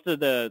 most of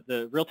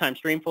the real-time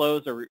stream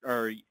flows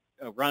are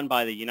run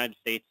by the United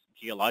States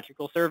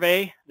Geological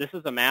Survey. This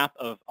is a map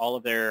of all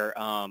of their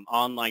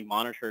online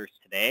monitors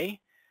today.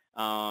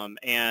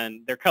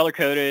 And they're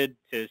color-coded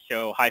to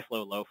show high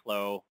flow, low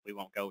flow. We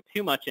won't go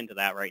too much into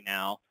that right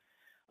now.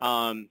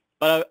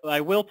 But I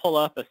will pull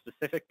up a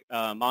specific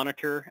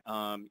monitor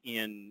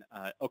in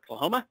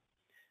Oklahoma.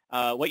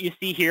 What you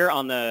see here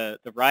on the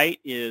right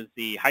is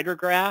the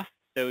hydrograph.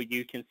 So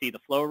you can see the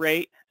flow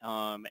rate,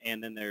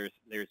 and then there's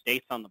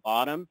dates on the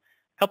bottom.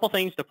 A couple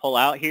things to pull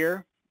out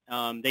here.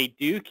 They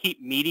do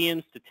keep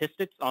median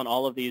statistics on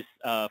all of these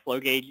flow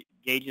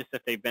gauges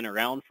if they've been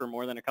around for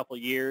more than a couple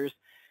years.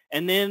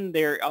 And then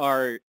there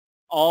are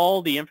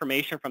all the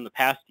information from the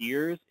past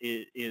years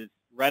is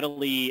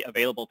readily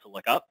available to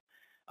look up.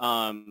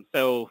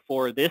 So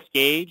for this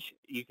gauge,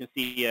 you can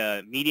see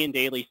a median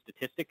daily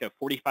statistic of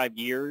 45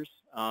 years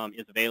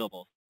is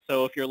available.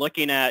 So if you're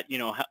looking at,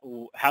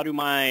 how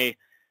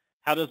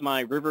does my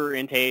river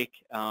intake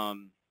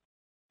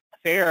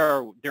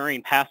fare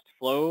during past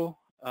flow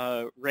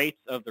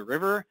rates of the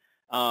river,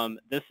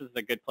 this is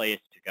a good place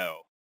to go.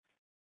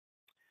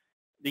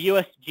 The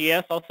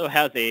USGS also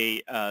has a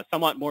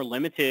somewhat more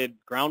limited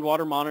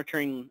groundwater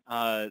monitoring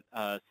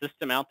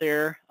system out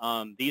there.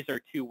 These are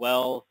two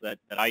wells that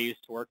I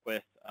used to work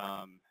with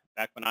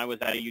back when I was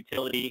at a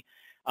utility.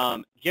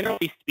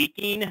 Generally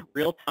speaking,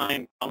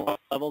 real-time groundwater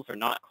levels are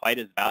not quite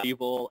as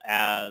valuable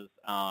as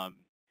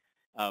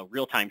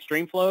real-time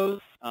stream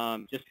flows,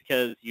 just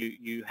because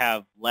you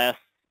have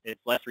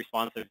it's less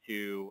responsive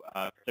to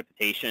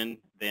precipitation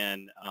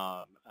than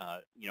a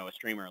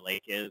stream or a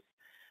lake is.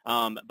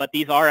 But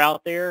these are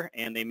out there,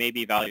 and they may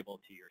be valuable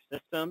to your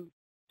system.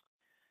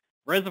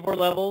 Reservoir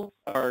levels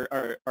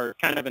are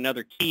kind of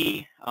another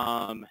key.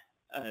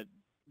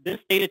 This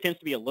data tends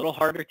to be a little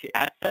harder to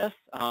access.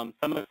 Some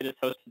of it is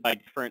hosted by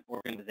different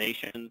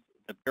organizations.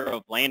 The Bureau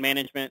of Land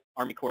Management,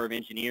 Army Corps of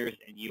Engineers,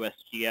 and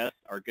USGS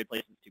are good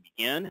places to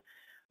begin.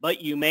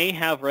 But you may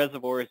have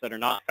reservoirs that are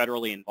not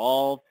federally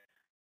involved.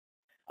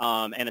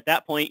 And at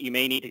that point, you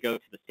may need to go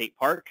to the state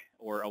park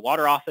or a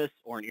water office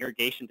or an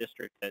irrigation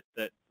district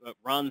that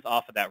runs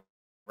off of that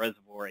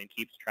reservoir and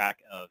keeps track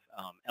of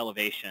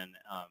elevation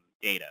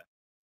data.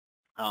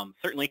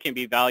 Certainly can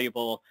be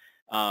valuable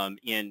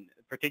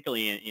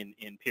particularly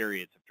in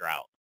periods of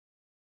drought.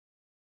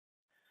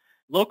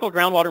 Local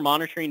groundwater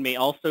monitoring may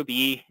also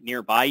be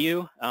nearby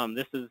you.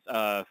 This is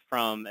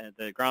from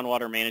the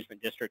Groundwater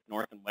Management District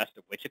north and west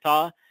of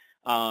Wichita.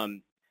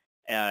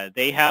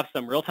 They have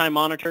some real-time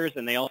monitors,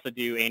 and they also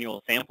do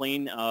annual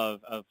sampling of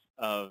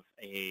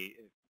a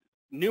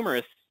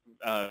numerous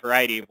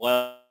variety of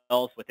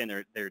wells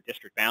within their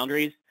district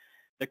boundaries.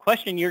 The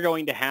question you're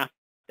going to have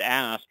to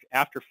ask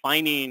after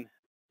finding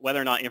whether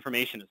or not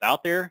information is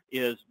out there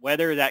is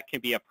whether that can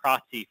be a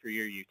proxy for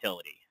your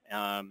utility.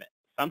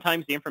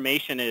 Sometimes the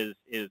information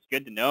is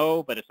good to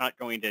know, but it's not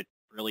going to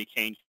really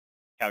change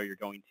how you're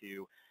going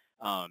to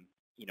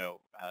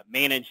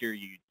manage your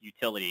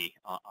utility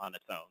on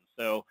its own.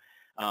 So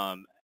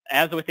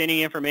as with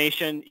any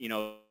information,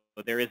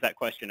 there is that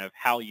question of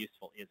how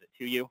useful is it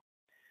to you.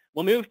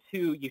 We'll move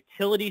to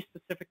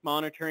utility-specific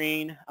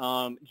monitoring.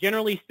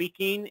 Generally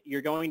speaking,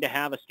 you're going to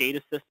have a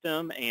SCADA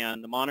system,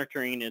 and the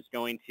monitoring is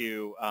going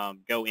to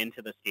go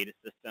into the SCADA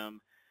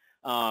system.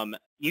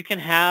 You can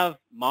have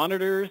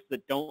monitors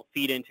that don't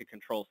feed into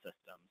control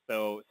systems.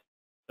 So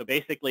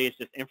basically, it's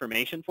just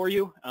information for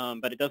you,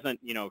 but it doesn't,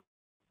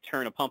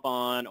 turn a pump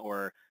on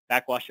or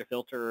backwash a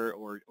filter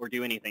or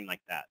do anything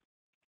like that.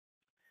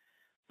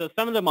 So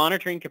some of the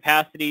monitoring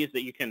capacities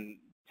that you can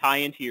tie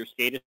into your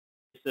SCADA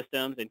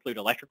systems include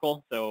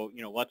electrical. So,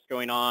 what's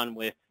going on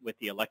with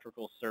the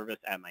electrical service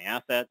at my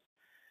assets.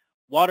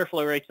 Water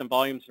flow rates and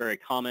volumes, very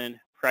common.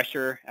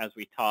 Pressure, as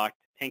we talked,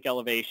 tank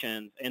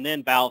elevations, and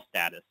then valve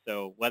status.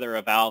 So whether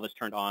a valve is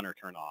turned on or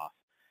turned off.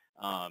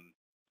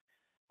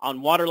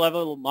 On water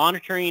level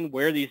monitoring,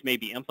 where these may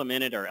be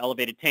implemented are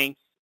elevated tanks,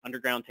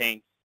 underground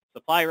tanks,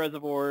 supply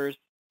reservoirs,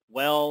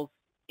 wells,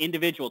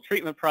 individual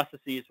treatment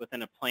processes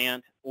within a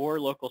plant, or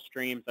local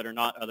streams that are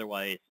not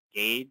otherwise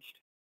gauged.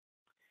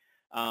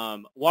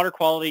 Water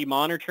quality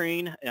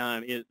monitoring,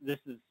 the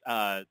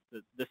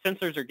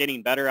sensors are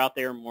getting better out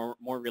there, more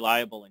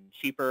reliable and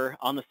cheaper.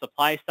 On the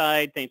supply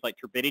side, things like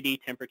turbidity,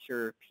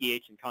 temperature,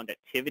 pH, and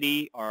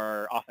conductivity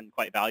are often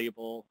quite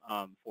valuable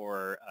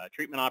for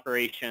treatment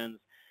operations.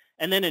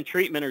 And then in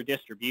treatment or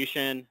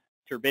distribution,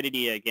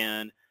 turbidity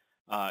again,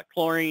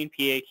 chlorine,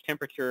 pH,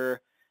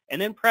 temperature,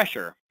 and then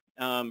pressure.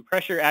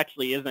 Pressure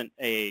actually isn't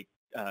a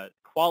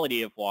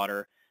quality of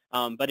water,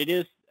 but it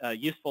is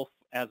useful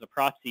as a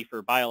proxy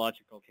for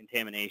biological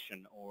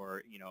contamination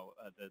or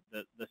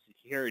the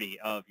security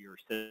of your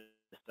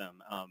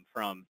system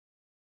from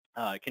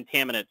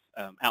contaminants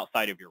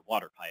outside of your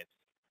water pipes.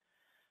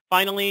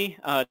 Finally,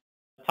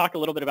 talk a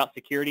little bit about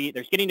security.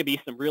 There's getting to be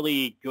some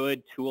really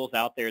good tools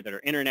out there that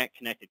are internet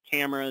connected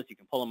cameras. You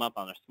can pull them up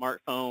on a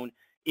smartphone.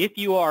 If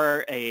you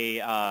are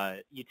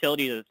a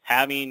utility that's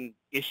having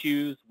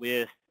issues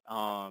with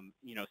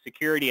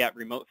security at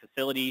remote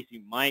facilities,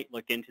 you might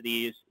look into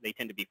these. They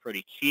tend to be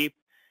pretty cheap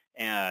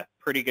and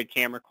pretty good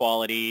camera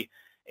quality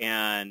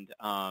and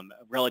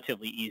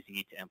relatively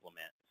easy to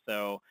implement.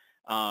 So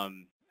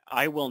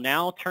I will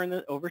now turn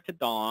it over to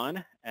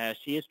Dawn as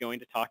she is going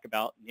to talk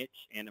about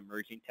niche and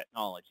emerging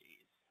technologies.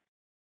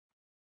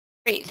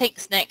 Great,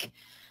 thanks, Nick.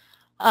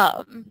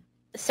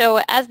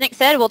 So as Nick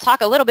said, we'll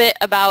talk a little bit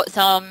about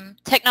some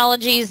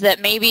technologies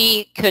that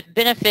maybe could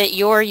benefit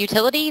your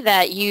utility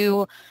that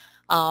you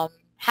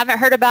haven't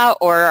heard about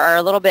or are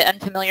a little bit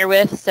unfamiliar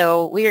with.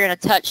 So we are going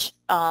to touch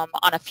on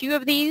a few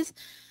of these.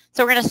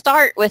 So we're going to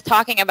start with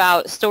talking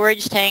about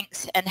storage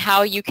tanks and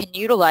how you can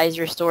utilize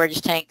your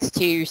storage tanks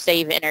to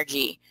save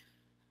energy.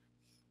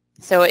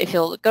 So if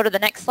you'll go to the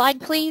next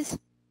slide, please.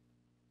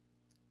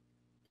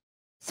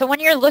 So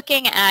when you're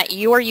looking at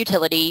your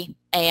utility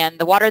and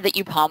the water that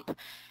you pump,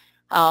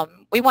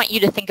 we want you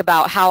to think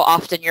about how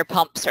often your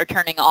pumps are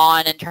turning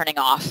on and turning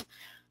off.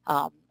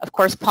 Of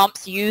course,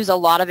 pumps use a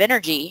lot of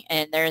energy,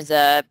 and there's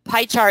a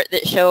pie chart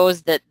that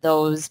shows that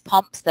those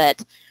pumps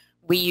that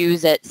we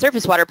use at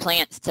surface water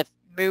plants to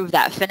move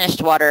that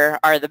finished water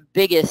are the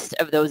biggest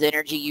of those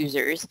energy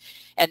users,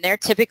 and they're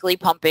typically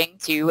pumping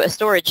to a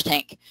storage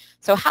tank.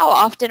 So how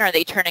often are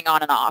they turning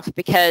on and off?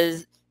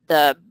 Because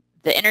the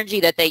energy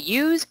that they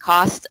use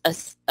costs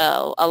us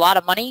a lot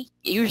of money.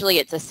 Usually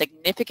it's a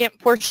significant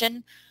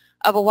portion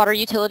of a water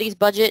utility's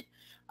budget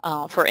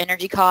for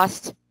energy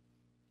costs.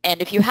 And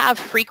if you have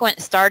frequent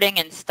starting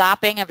and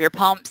stopping of your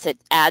pumps, it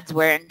adds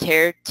wear and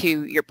tear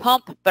to your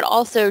pump, but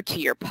also to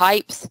your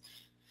pipes.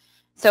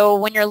 So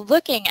when you're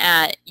looking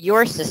at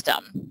your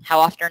system, how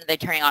often are they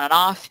turning on and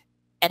off?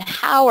 And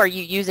how are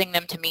you using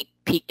them to meet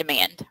peak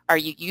demand? Are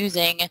you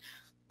using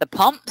the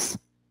pumps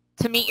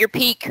to meet your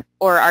peak,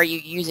 or are you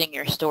using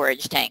your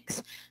storage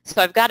tanks?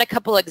 So I've got a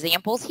couple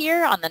examples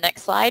here on the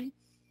next slide.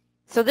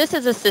 So this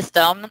is a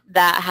system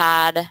that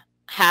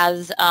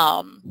has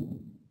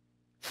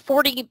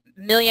 40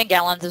 million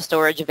gallons of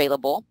storage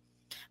available.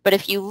 But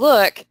if you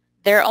look,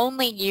 they're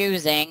only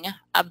using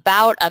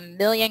about 1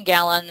 million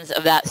gallons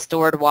of that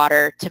stored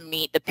water to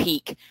meet the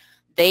peak.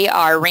 They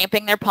are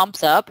ramping their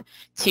pumps up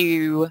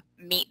to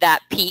meet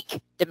that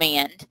peak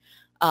demand.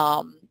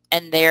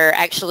 And they're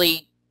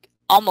actually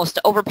almost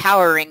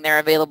overpowering their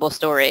available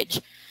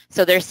storage.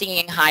 So they're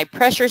seeing high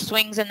pressure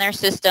swings in their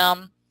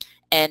system.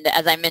 And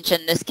as I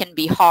mentioned, this can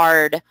be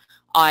hard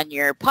on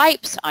your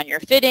pipes, on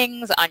your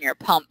fittings, on your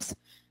pumps.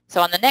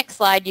 So on the next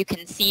slide, you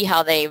can see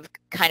how they've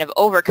kind of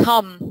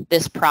overcome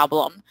this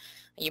problem.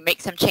 You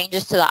make some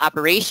changes to the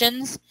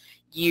operations.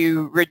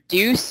 You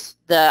reduce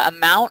the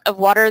amount of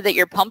water that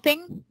you're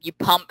pumping. You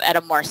pump at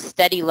a more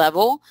steady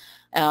level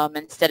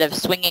instead of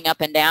swinging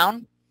up and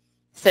down.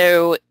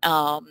 So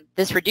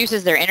this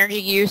reduces their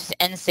energy use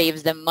and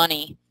saves them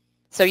money.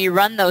 So you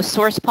run those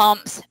source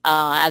pumps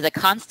as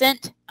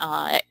constant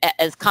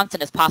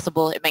as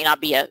possible. It may not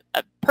be a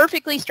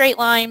perfectly straight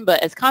line,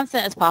 but as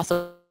constant as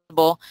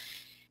possible.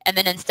 And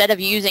then instead of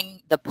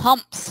using the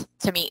pumps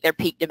to meet their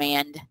peak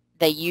demand,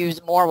 they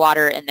use more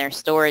water in their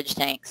storage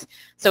tanks.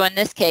 So in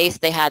this case,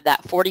 they had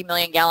that 40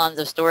 million gallons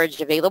of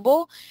storage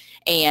available,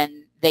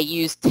 and they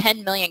used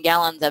 10 million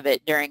gallons of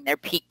it during their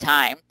peak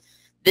time.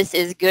 This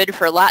is good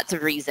for lots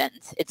of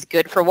reasons. It's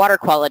good for water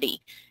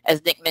quality,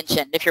 as Nick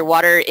mentioned. If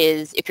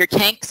your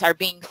tanks are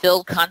being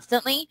filled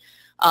constantly,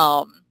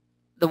 the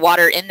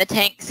water in the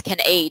tanks can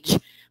age,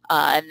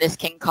 and this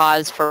can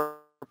cause for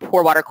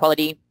poor water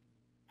quality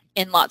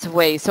in lots of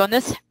ways. So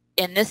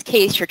in this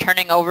case, you're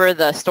turning over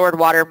the stored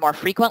water more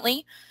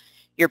frequently.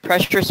 Your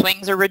pressure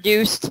swings are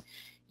reduced.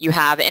 You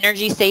have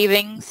energy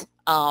savings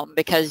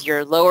because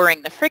you're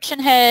lowering the friction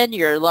head,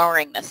 you're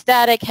lowering the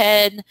static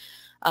head,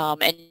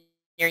 and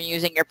you're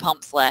using your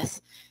pumps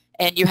less.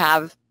 And you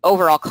have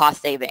overall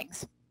cost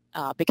savings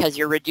because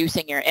you're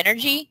reducing your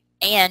energy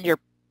and you're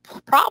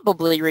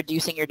probably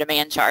reducing your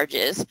demand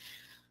charges.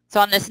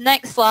 So on this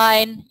next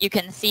slide, you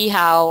can see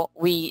how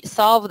we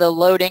solve the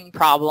loading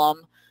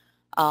problem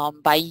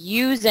by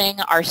using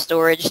our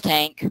storage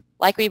tank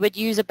like we would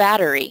use a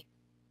battery.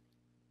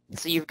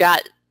 So you've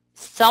got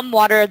some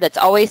water that's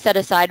always set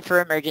aside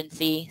for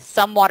emergency,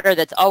 some water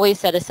that's always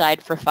set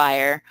aside for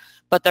fire,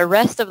 but the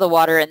rest of the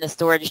water in the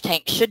storage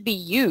tank should be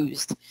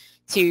used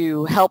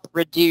to help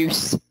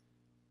reduce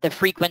the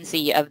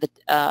frequency of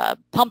the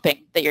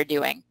pumping that you're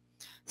doing.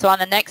 So on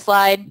the next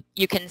slide,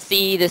 you can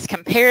see this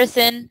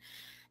comparison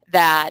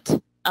that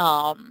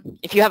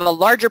if you have a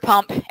larger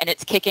pump and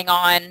it's kicking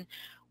on,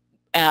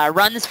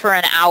 runs for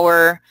an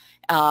hour,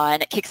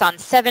 and it kicks on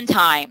 7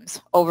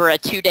 times over a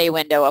 2-day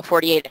window, a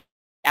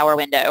 48-hour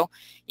window,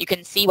 you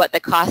can see what the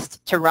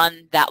cost to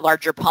run that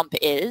larger pump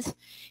is,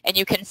 and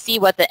you can see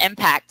what the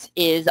impact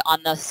is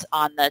on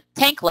the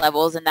tank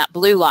levels in that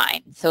blue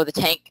line. So the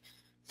tank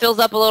fills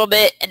up a little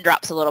bit and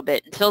drops a little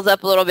bit, and fills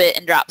up a little bit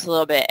and drops a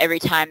little bit every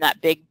time that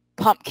big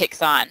pump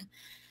kicks on.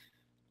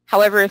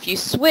 However, if you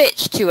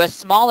switch to a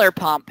smaller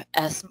pump,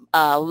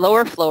 a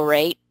lower flow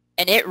rate,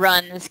 and it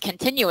runs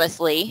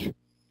continuously,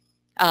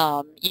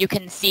 you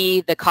can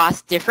see the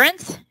cost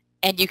difference,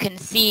 and you can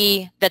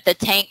see that the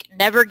tank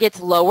never gets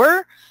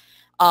lower.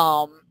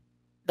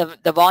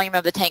 The volume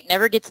of the tank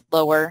never gets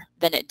lower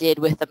than it did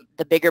with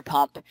the bigger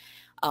pump.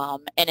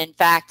 And in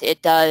fact,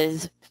 it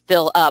does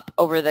fill up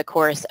over the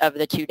course of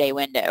the 2-day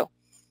window.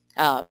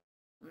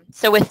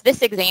 So with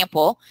this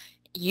example,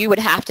 you would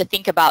have to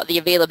think about the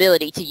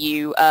availability to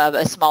you of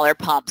a smaller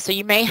pump. So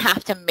you may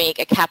have to make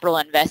a capital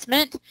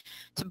investment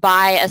to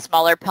buy a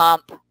smaller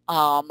pump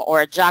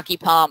or a jockey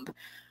pump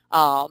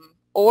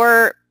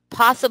or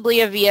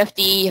possibly a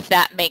VFD, if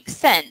that makes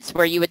sense,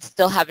 where you would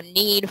still have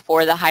need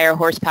for the higher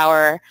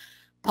horsepower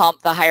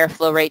pump, the higher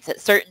flow rates at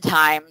certain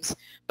times,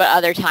 but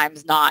other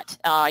times not.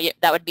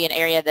 That would be an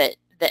area that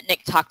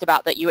Nick talked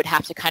about, that you would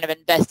have to kind of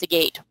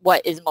investigate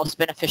what is most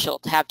beneficial,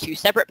 to have 2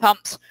 separate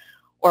pumps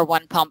or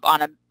 1 pump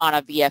on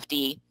a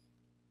VFD.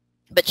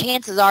 But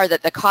chances are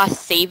that the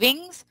cost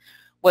savings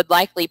would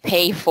likely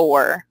pay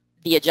for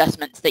the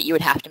adjustments that you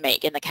would have to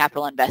make in the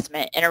capital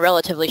investment in a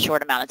relatively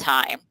short amount of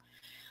time.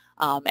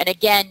 And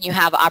again, you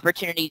have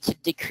opportunity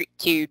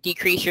to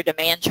decrease your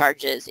demand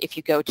charges if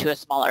you go to a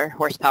smaller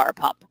horsepower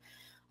pump,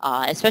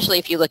 especially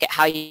if you look at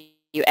how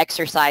you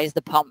exercise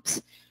the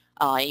pumps.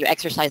 You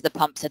exercise the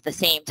pumps at the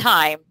same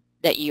time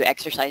that you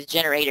exercise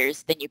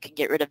generators, then you can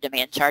get rid of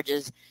demand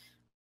charges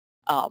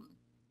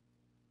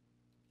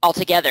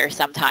altogether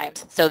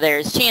sometimes. So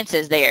there's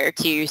chances there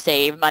to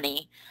save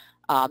money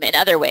in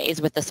other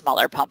ways with the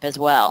smaller pump as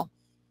well.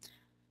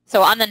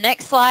 So on the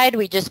next slide,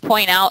 we just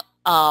point out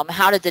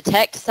how to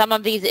detect some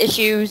of these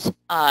issues.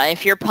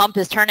 If your pump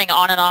is turning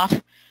on and off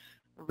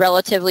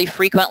relatively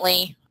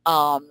frequently,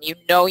 you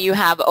know you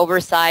have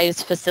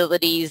oversized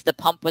facilities. The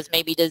pump was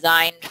maybe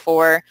designed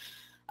for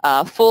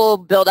full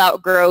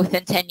build-out growth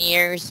in 10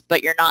 years,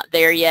 but you're not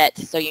there yet,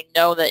 so you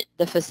know that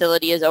the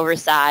facility is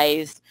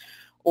oversized.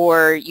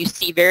 Or you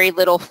see very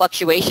little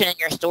fluctuation in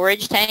your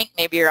storage tank.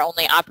 Maybe you're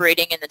only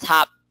operating in the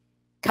top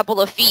couple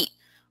of feet,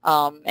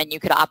 and you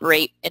could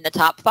operate in the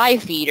top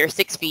 5 feet or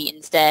 6 feet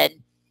instead.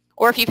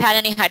 Or if you've had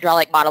any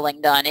hydraulic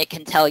modeling done, it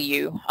can tell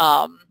you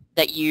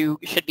that you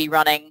should be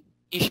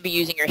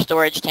using your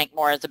storage tank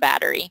more as a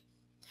battery.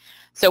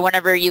 So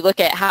whenever you look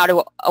at how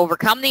to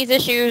overcome these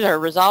issues or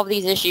resolve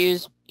these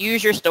issues,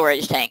 use your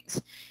storage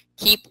tanks.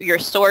 Keep your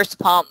source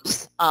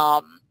pumps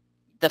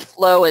the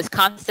flow as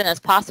constant as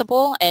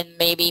possible, and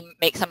maybe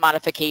make some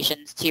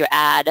modifications to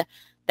add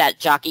that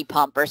jockey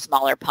pump or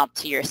smaller pump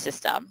to your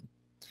system.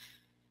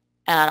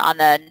 And on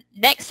the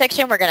next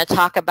section, we're going to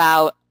talk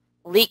about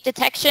leak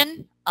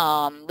detection,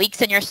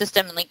 leaks in your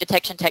system and leak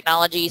detection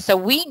technology. So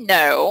we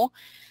know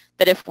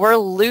that if we're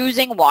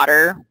losing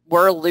water,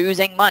 we're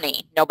losing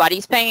money.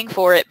 Nobody's paying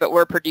for it, but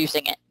we're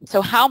producing it.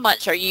 So how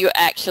much are you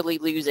actually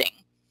losing?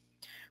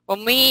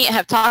 When we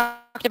have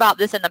talked about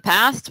this in the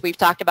past, we've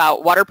talked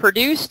about water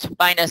produced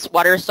minus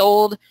water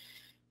sold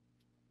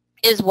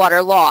is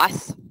water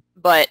loss.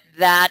 but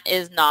that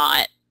is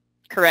not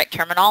correct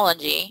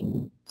terminology.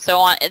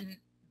 So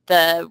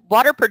the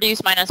water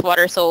produced minus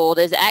water sold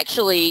is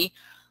actually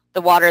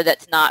the water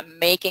that's not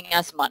making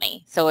us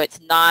money. So it's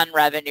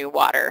non-revenue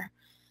water.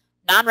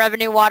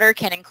 Non-revenue water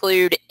can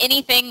include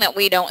anything that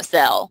we don't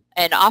sell.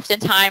 And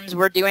oftentimes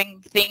we're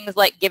doing things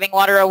like giving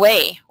water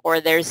away,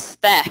 or there's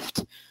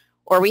theft,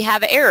 or we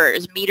have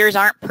errors. Meters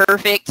aren't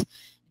perfect.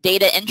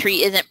 Data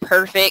entry isn't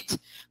perfect.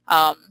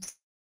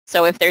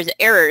 So if there's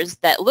errors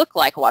that look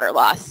like water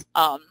loss,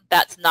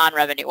 that's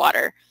non-revenue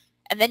water.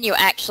 And then you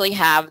actually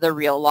have the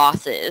real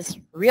losses.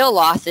 Real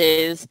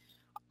losses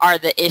are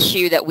the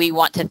issue that we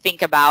want to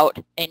think about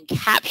in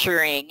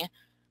capturing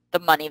the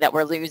money that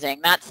we're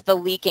losing. That's the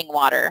leaking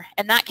water.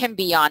 And that can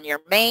be on your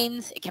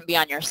mains, it can be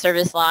on your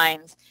service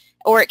lines,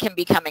 or it can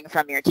be coming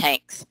from your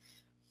tanks.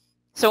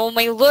 So when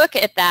we look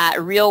at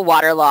that real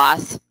water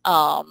loss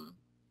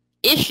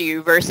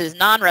issue versus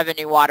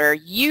non-revenue water,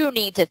 you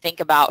need to think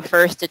about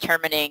first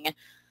determining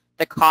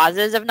the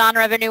causes of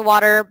non-revenue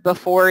water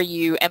before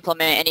you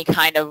implement any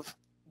kind of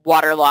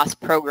water loss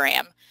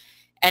program.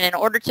 And in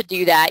order to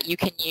do that, you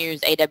can use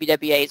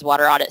AWWA's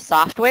water audit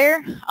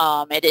software.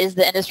 It is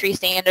the industry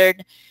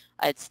standard.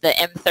 It's the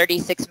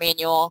M36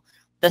 manual.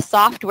 The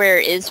software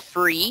is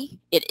free.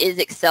 It is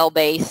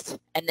Excel-based,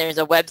 and there's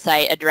a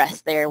website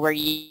address there where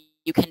you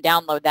can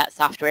download that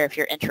software if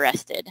you're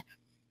interested.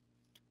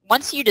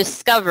 Once you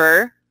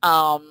discover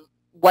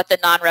what the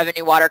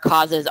non-revenue water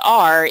causes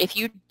are, if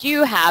you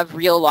do have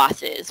real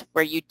losses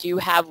where you do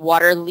have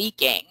water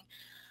leaking,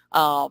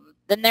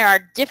 then there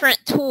are different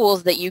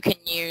tools that you can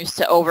use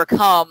to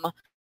overcome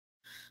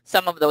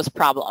some of those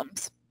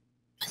problems.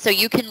 So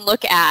you can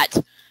look at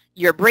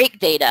your break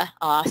data,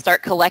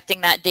 start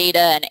collecting that data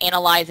and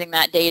analyzing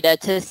that data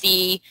to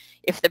see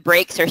if the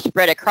breaks are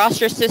spread across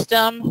your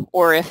system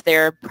or if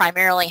they're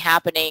primarily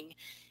happening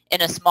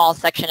in a small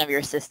section of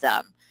your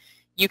system.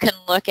 You can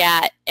look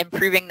at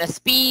improving the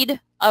speed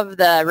of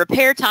the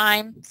repair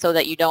time so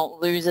that you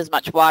don't lose as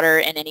much water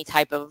in any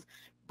type of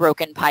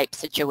broken pipe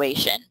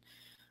situation.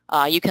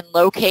 You can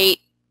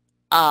locate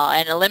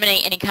and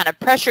eliminate any kind of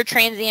pressure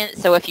transient.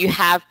 So if you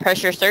have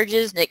pressure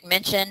surges, Nick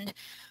mentioned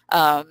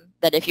that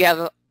if you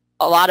have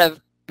a lot of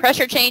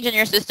pressure change in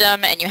your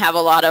system and you have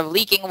a lot of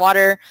leaking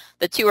water,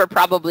 the two are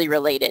probably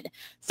related.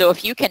 So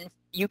if you can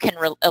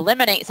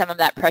eliminate some of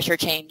that pressure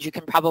change, you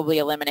can probably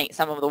eliminate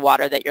some of the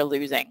water that you're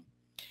losing.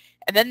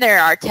 And then there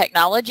are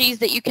technologies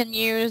that you can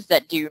use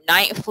that do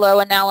night flow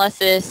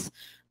analysis.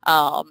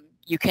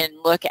 You can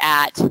look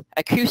at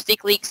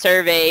acoustic leak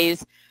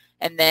surveys,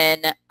 and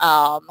then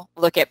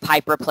look at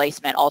pipe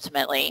replacement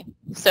ultimately.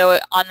 So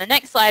on the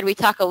next slide, we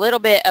talk a little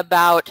bit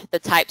about the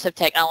types of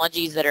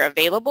technologies that are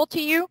available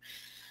to you.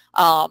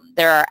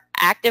 There are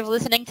active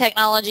listening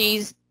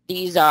technologies.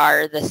 These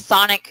are the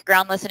sonic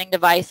ground listening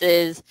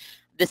devices.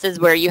 This is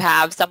where you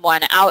have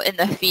someone out in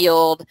the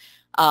field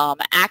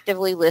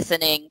actively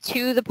listening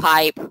to the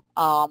pipe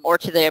or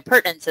to the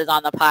appurtenances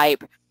on the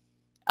pipe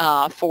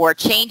for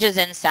changes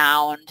in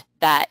sound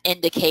that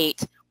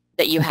indicate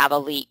that you have a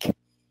leak.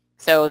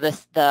 So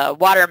the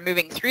water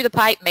moving through the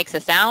pipe makes a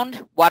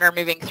sound. Water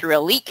moving through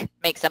a leak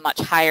makes a much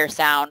higher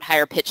sound,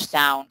 higher pitched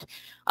sound.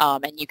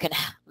 And you can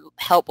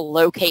help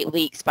locate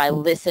leaks by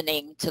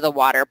listening to the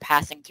water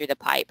passing through the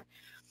pipe.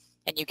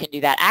 And you can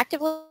do that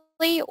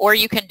actively or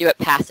you can do it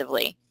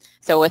passively.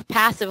 So with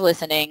passive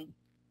listening,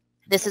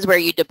 this is where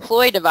you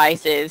deploy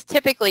devices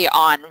typically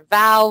on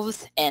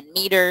valves and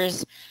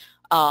meters,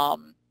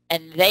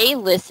 and they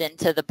listen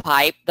to the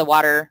pipe, the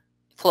water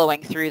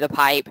flowing through the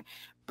pipe,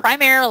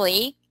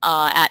 primarily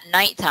at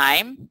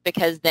nighttime,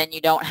 because then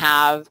you don't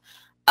have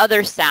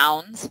other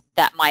sounds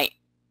that might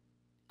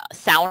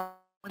sound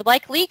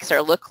like leaks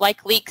or look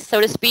like leaks,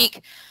 so to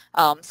speak,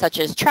 such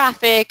as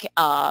traffic,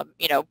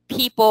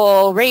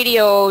 people,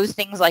 radios,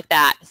 things like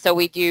that. So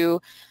we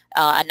do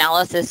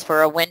analysis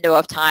for a window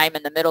of time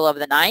in the middle of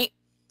the night,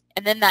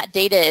 and then that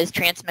data is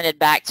transmitted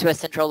back to a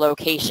central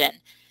location.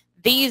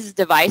 These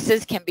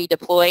devices can be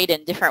deployed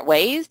in different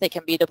ways. They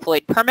can be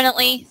deployed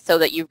permanently so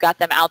that you've got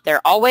them out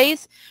there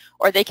always,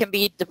 or they can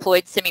be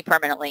deployed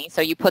semi-permanently. So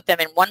you put them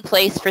in one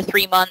place for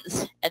 3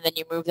 months and then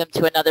you move them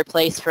to another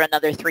place for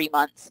another 3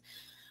 months.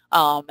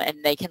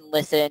 And they can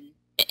listen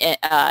in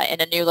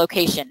a new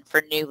location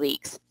for new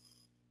leaks.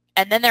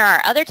 And then there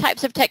are other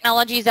types of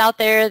technologies out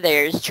there.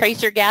 There's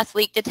tracer gas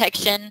leak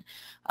detection,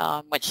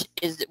 which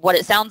is what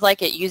it sounds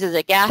like. It uses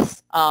a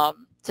gas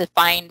to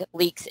find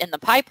leaks in the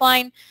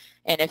pipeline.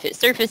 And if it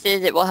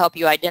surfaces, it will help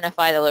you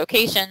identify the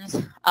locations.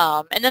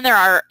 And then there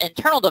are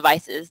internal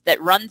devices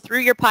that run through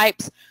your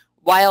pipes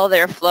while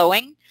they're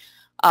flowing.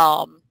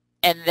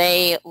 And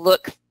they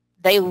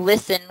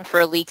listen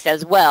for leaks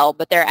as well,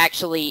 but they're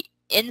actually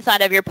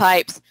inside of your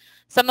pipes.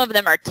 Some of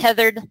them are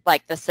tethered,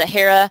 like the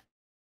Sahara.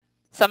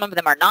 Some of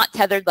them are not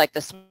tethered, like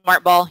the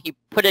Smart Ball. You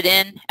put it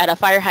in at a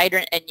fire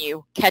hydrant and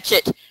you catch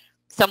it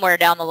somewhere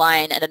down the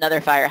line at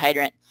another fire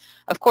hydrant.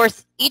 Of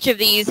course, each of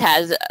these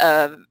has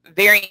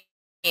varying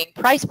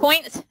price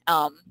points,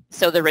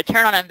 so the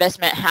return on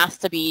investment has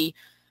to be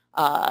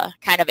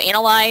kind of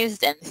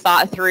analyzed and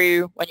thought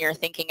through when you're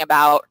thinking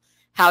about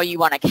how you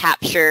want to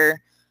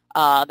capture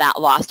that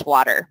lost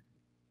water.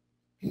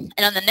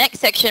 And on the next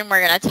section,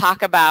 we're going to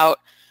talk about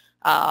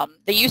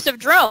the use of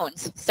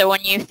drones. So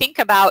when you think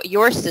about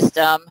your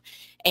system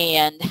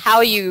and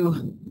how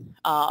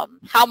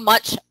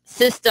much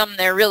system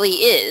there really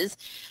is,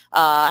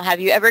 have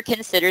you ever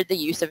considered the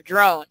use of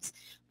drones?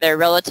 They're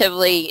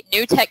relatively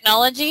new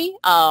technology,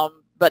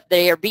 but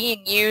they are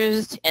being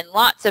used in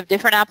lots of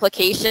different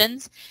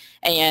applications.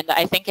 And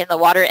I think in the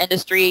water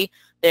industry,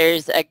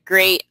 there's a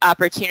great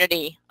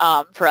opportunity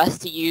for us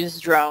to use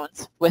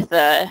drones with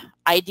the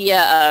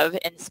idea of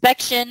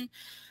inspection,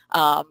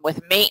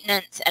 with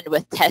maintenance, and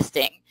with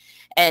testing.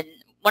 And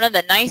one of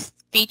the nice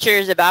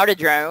features about a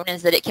drone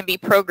is that it can be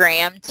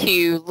programmed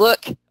to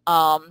look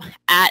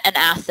at an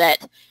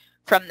asset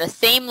from the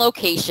same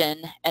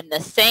location and the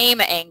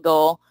same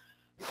angle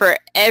for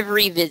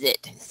every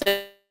visit,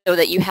 so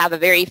that you have a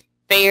very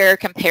fair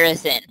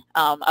comparison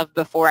of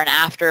before and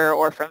after,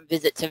 or from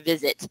visit to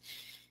visit.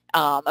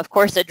 Of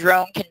course, a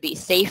drone can be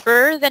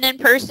safer than in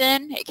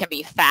person. It can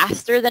be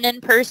faster than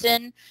in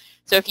person.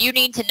 So if you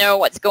need to know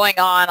what's going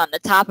on the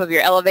top of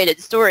your elevated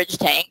storage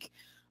tank,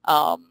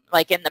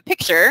 like in the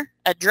picture,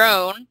 a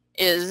drone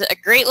is a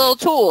great little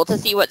tool to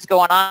see what's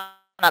going on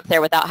up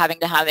there without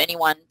having to have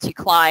anyone to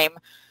climb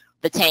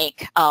the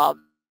tank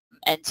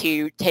and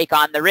to take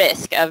on the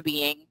risk of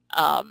being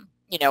on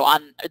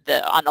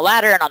the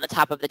ladder and on the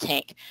top of the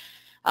tank.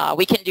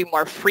 We can do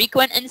more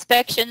frequent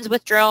inspections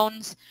with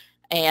drones,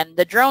 and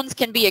the drones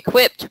can be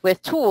equipped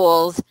with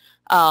tools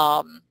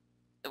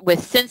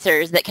with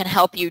sensors that can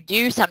help you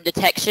do some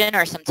detection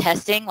or some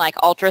testing, like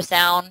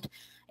ultrasound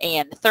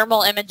and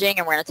thermal imaging,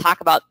 and we're going to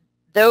talk about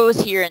those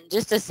here in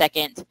just a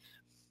second.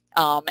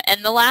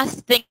 And the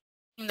last thing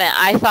that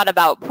I thought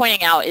about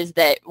pointing out is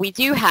that we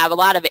do have a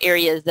lot of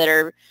areas that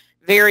are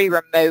very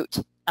remote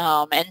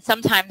and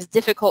sometimes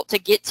difficult to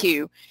get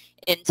to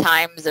in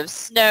times of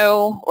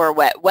snow or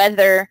wet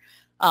weather.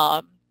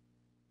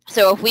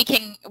 So if we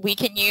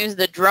can use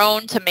the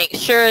drone to make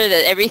sure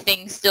that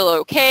everything's still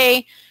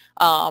okay,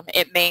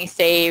 it may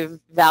save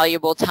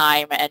valuable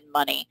time and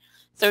money.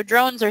 So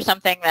drones are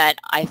something that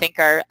I think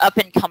are up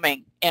and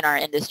coming in our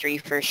industry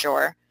for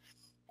sure.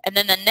 And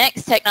then the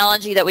next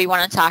technology that we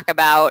want to talk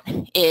about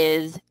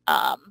is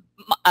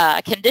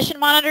condition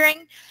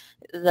monitoring.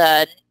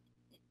 The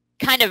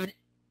kind of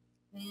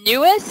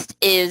newest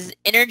is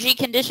energy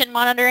condition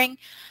monitoring.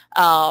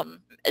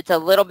 It's a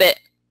little bit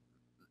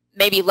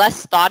maybe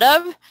less thought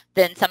of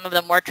than some of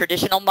the more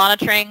traditional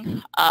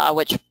monitoring,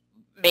 which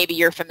maybe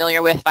you're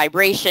familiar with: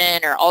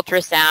 vibration or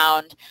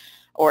ultrasound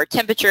or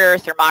temperature,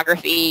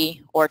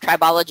 thermography, or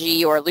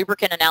tribology or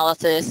lubricant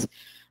analysis,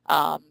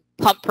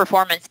 pump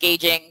performance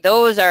gauging.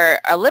 Those are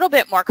a little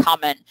bit more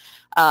common,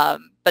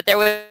 but there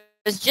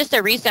was just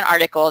a recent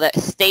article that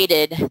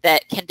stated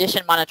that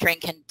condition monitoring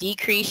can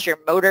decrease your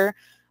motor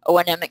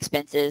O&M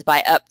expenses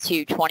by up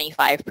to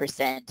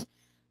 25%.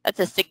 That's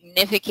a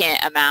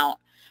significant amount.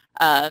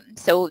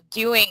 So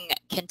doing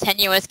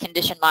continuous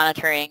condition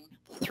monitoring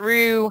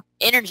through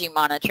energy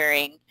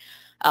monitoring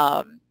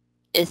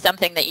is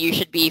something that you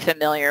should be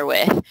familiar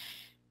with.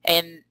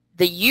 And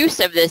the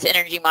use of this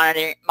energy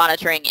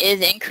monitoring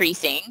is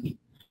increasing.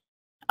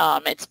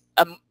 It's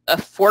an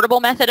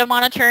affordable method of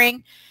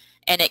monitoring,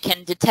 and it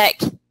can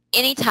detect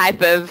any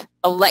type of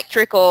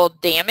electrical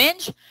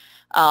damage.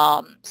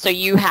 So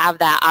you have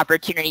that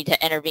opportunity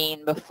to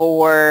intervene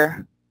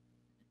before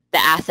the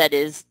asset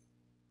is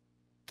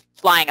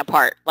flying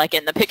apart, like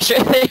in the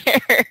picture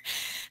there.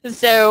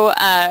 So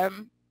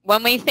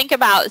when we think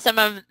about some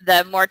of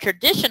the more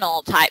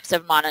traditional types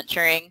of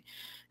monitoring,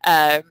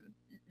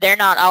 they're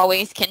not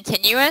always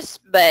continuous,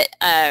 but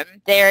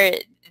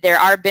there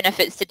are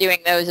benefits to doing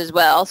those as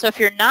well. So if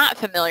you're not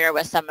familiar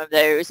with some of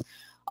those,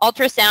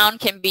 ultrasound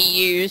can be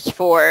used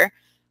for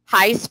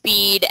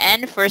high-speed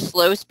and for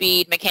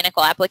slow-speed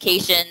mechanical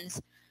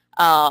applications,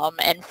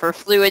 and for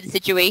fluid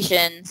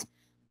situations.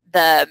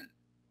 The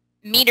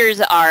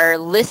meters are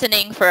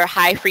listening for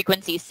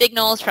high-frequency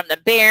signals from the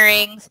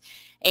bearings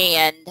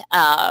and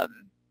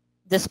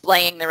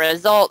displaying the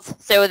results.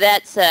 So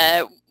that's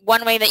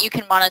one way that you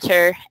can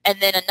monitor. And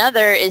then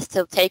another is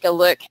to take a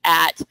look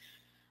at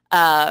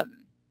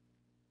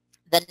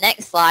the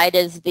next slide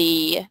is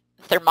the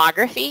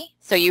thermography.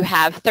 So you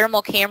have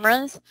thermal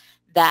cameras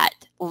that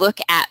look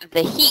at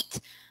the heat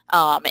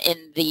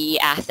in the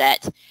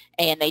asset,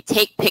 and they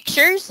take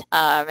pictures,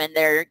 and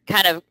they're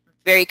kind of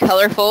very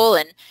colorful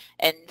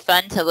and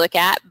fun to look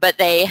at, but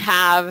they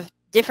have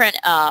different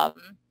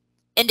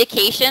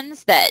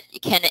indications that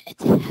can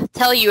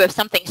tell you if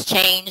something's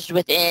changed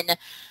within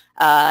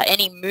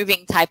any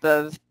moving type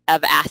of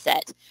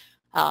asset.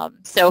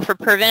 So for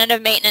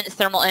preventative maintenance,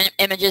 thermal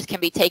images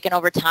can be taken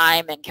over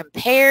time and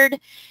compared,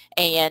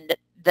 and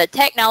the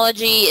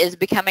technology is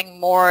becoming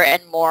more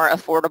and more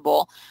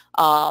affordable.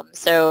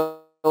 So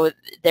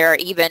there are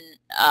even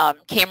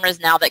cameras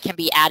now that can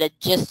be added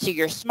just to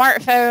your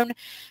smartphone.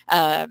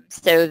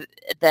 So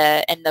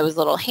and those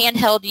little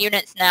handheld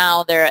units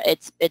now,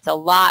 it's a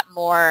lot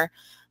more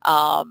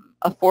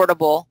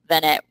affordable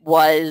than it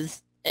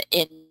was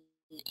in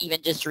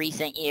even just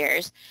recent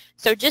years.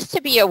 So just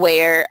to be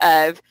aware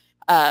of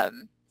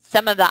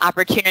some of the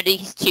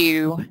opportunities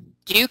to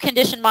do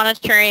condition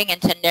monitoring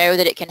and to know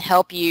that it can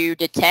help you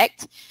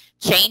detect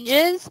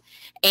changes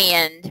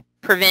and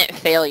prevent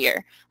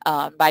failure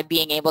by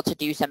being able to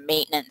do some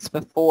maintenance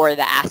before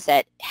the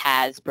asset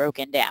has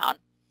broken down.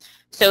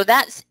 So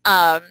that's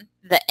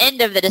the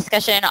end of the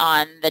discussion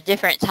on the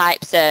different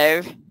types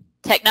of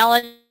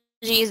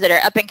technologies that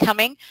are up and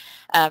coming.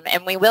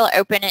 And we will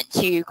open it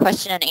to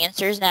question and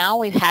answers now.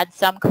 We've had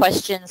some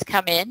questions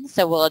come in,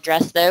 so we'll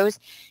address those.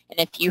 And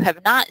if you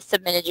have not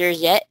submitted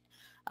yours yet,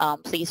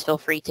 please feel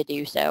free to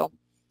do so.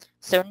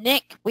 So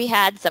Nick, we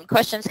had some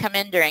questions come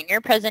in during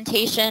your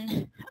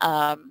presentation.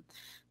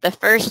 The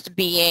first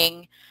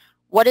being,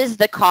 what is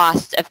the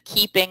cost of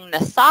keeping the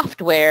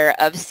software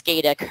of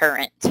SCADA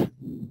current?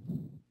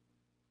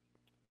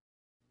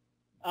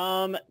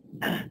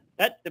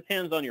 That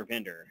depends on your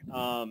vendor.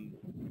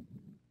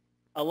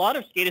 A lot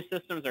of SCADA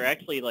systems are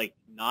actually like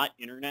not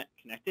internet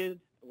connected,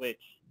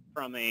 which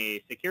from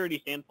a security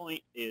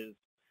standpoint is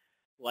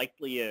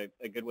likely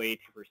a good way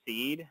to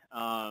proceed.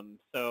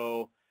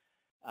 So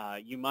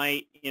you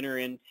might enter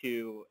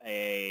into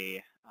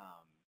a,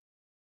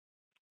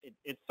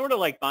 it's sort of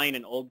like buying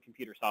an old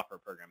computer software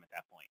program at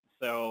that point.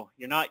 So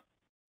you're not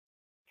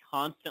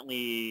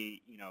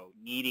constantly,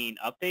 needing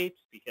updates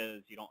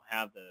because you don't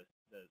have the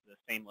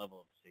same level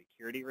of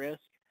security risk.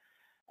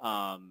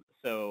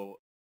 So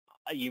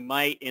you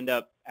might end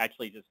up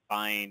actually just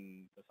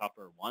buying the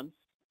software once,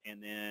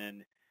 and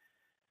then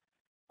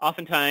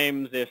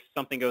oftentimes if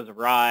something goes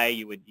awry,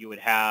 you would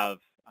have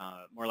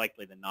more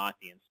likely than not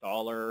the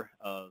installer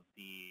of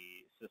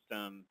the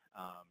system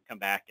come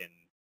back and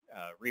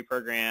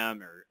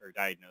reprogram or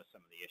diagnose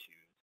some of the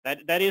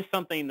issues. That is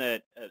something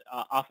that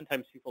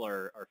oftentimes people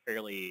are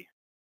fairly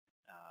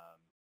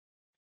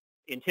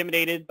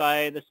intimidated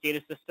by the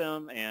SCADA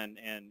system, and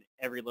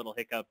every little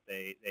hiccup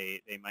they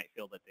might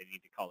feel that they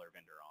need to call their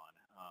vendor on.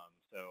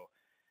 So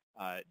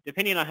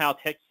depending on how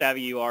tech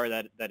savvy you are,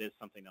 that is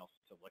something else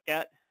to look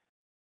at.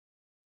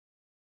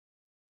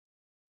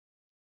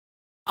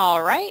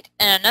 All right,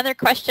 and another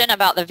question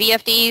about the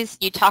VFDs.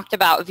 You talked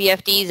about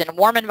VFDs in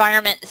warm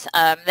environments.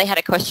 They had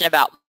a question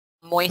about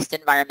moist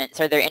environments.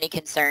 Are there any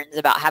concerns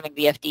about having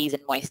VFDs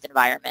in moist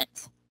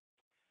environments?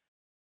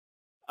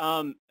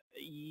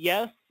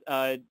 Yes,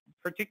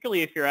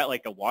 particularly if you're at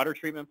like a water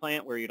treatment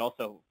plant where you'd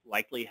also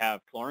likely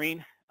have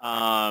chlorine.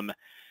 That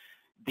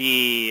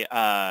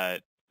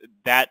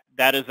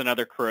is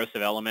another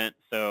corrosive element.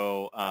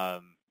 So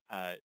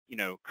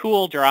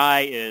cool,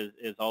 dry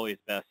is always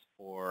best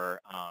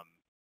for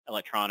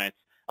electronics.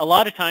 A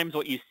lot of times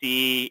what you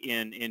see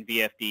in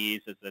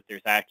VFDs is that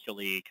there's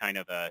actually kind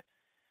of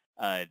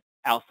a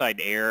outside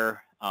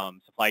air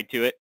supplied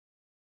to it.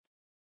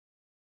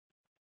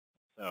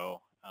 So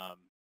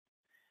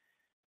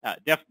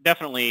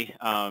definitely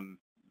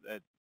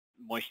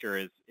moisture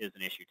is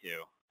an issue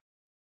too.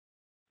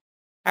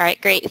 All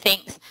right, great,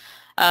 thanks.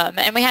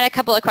 And we had a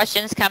couple of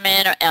questions come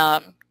in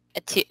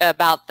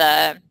about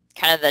the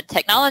kind of the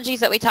technologies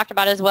that we talked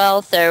about as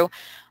well. So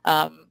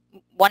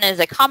one is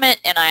a comment,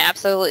 and I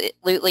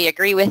absolutely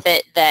agree with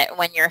it, that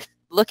when you're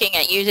looking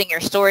at using your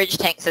storage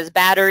tanks as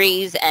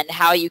batteries and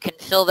how you can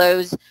fill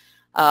those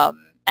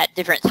at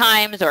different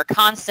times or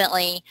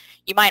constantly,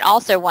 you might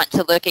also want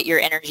to look at your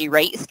energy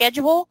rate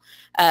schedule.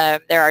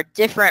 There are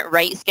different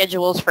rate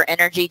schedules for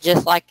energy,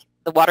 just like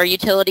the water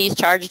utilities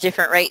charge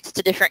different rates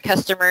to different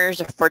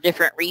customers for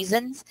different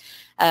reasons.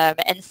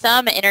 And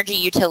some energy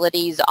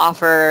utilities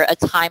offer a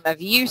time of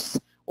use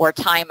or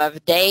time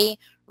of day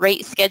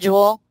rate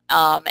schedule.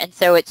 And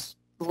so it's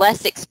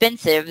less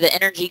expensive. The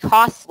energy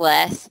costs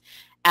less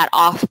at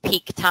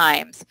off-peak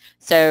times.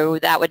 So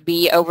that would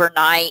be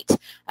overnight.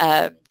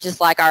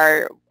 Just like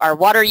our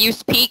water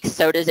use peaks,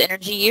 so does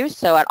energy use.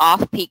 So at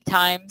off-peak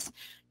times,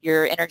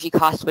 your energy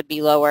costs would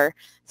be lower.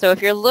 So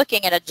if you're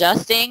looking at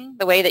adjusting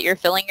the way that you're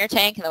filling your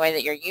tank and the way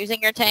that you're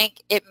using your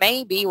tank, it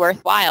may be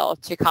worthwhile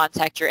to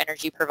contact your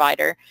energy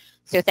provider.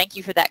 So thank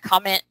you for that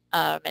comment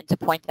and to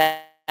point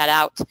that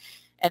out.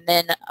 And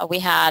then we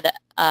had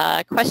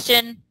a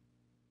question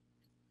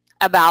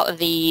about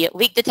the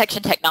leak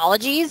detection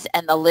technologies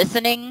and the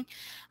listening.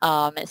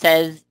 It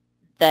says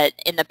that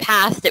in the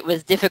past it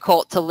was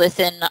difficult to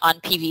listen on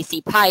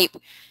PVC pipe.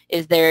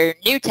 Is there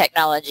new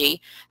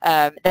technology?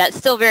 That's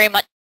still very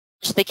much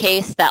the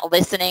case, that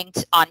listening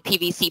on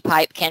PVC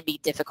pipe can be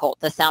difficult.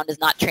 The sound does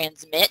not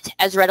transmit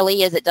as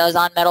readily as it does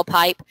on metal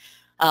pipe.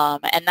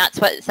 And that's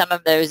what some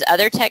of those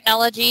other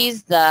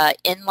technologies, the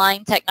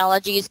inline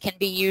technologies, can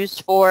be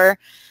used for.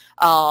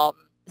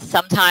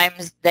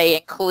 Sometimes they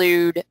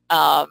include,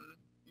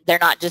 they're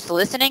not just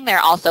listening, they're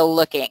also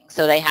looking.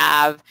 So they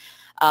have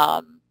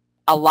a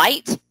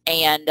light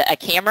and a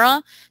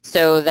camera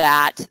so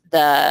that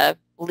the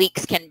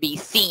leaks can be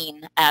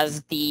seen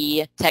as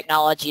the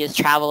technology is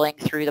traveling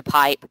through the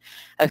pipe.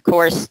 Of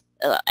course,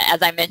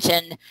 as I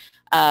mentioned,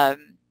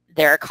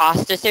 there are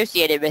costs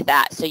associated with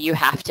that, so you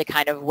have to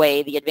kind of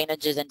weigh the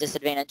advantages and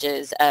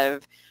disadvantages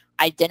of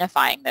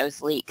identifying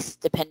those leaks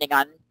depending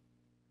on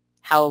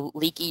how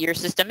leaky your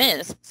system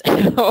is,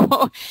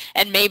 so,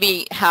 and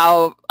maybe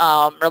how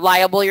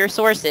reliable your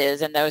source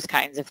is and those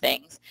kinds of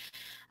things.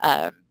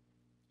 And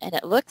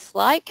it looks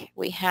like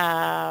we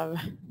have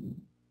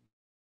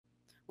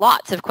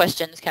lots of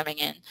questions coming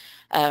in,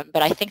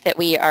 but I think that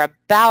we are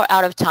about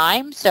out of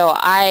time, so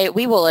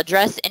we will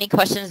address any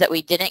questions that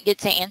we didn't get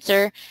to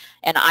answer,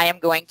 and I am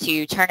going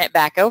to turn it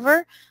back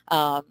over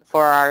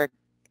for our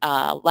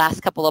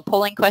last couple of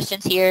polling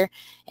questions here,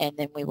 and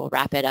then we will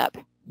wrap it up.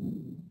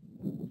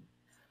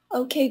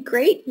 Okay,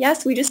 great.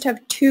 Yes, we just have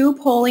 2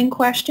 polling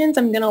questions.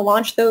 I'm going to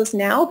launch those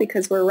now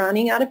because we're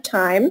running out of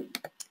time.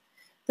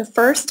 The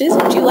first is,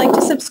 would you like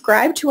to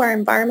subscribe to our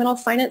Environmental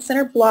Finance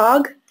Center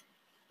blog?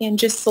 And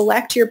just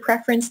select your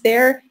preference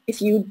there.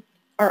 If you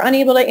are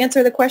unable to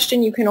answer the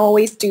question, you can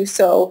always do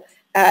so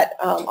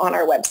on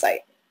our website.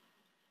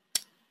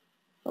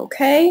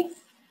 Okay,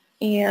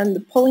 and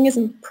the polling is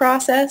in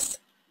process.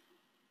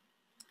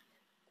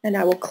 And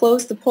I will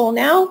close the poll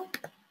now.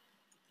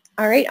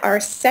 All right, our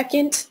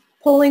second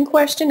polling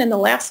question and the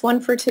last one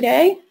for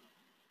today.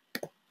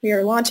 We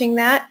are launching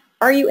that.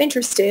 Are you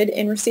interested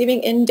in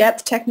receiving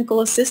in-depth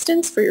technical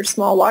assistance for your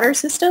small water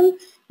system?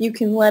 You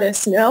can let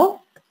us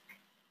know.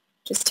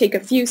 Just take a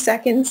few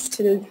seconds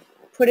to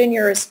put in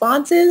your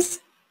responses,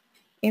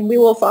 and we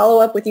will follow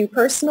up with you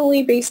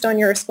personally based on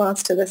your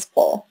response to this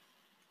poll.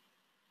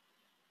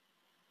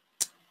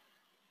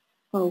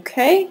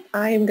 Okay,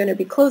 I am going to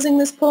be closing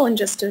this poll in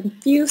just a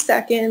few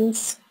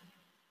seconds.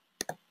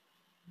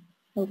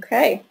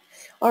 Okay.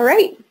 All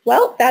right.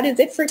 Well, that is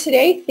it for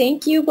today.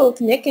 Thank you,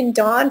 both Nick and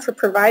Dawn, for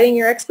providing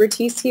your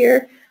expertise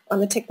here on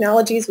the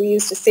technologies we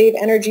use to save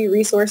energy,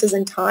 resources,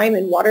 and time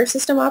in water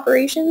system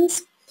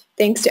operations.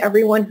 Thanks to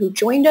everyone who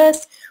joined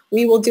us.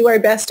 We will do our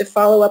best to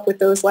follow up with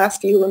those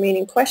last few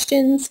remaining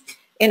questions,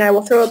 and I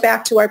will throw it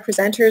back to our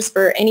presenters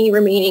for any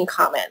remaining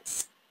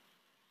comments.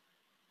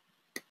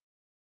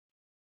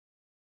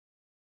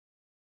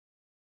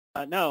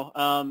 No,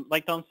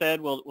 like Dawn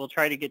said, we'll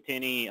try to get to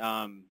any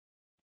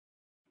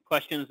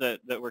questions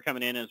that were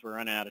coming in as we're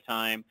running out of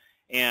time.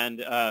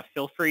 And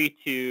feel free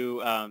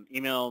to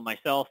email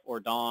myself or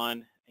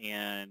Dawn,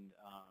 and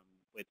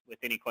with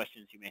any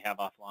questions you may have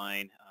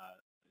offline.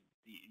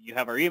 You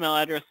have our email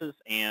addresses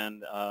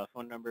and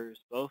phone numbers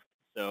both.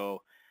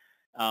 So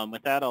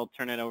with that, I'll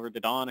turn it over to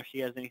Dawn if she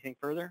has anything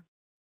further.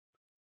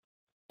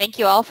 Thank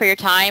you all for your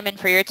time and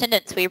for your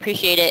attendance. We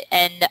appreciate it.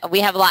 And we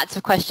have lots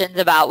of questions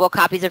about will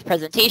copies of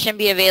presentation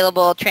be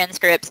available,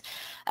 transcripts.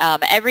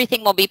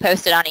 Everything will be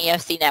posted on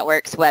EFC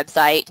Network's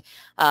website.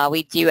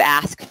 We do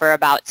ask for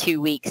about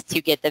 2 weeks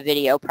to get the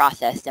video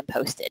processed and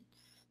posted.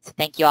 So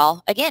thank you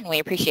all again. We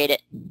appreciate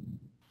it.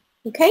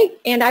 Okay,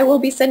 and I will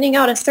be sending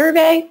out a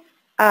survey.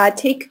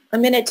 Take a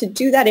minute to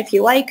do that if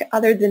you like.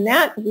 Other than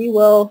that, we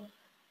will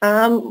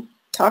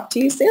talk to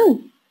you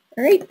soon.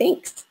 All right,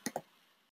 thanks.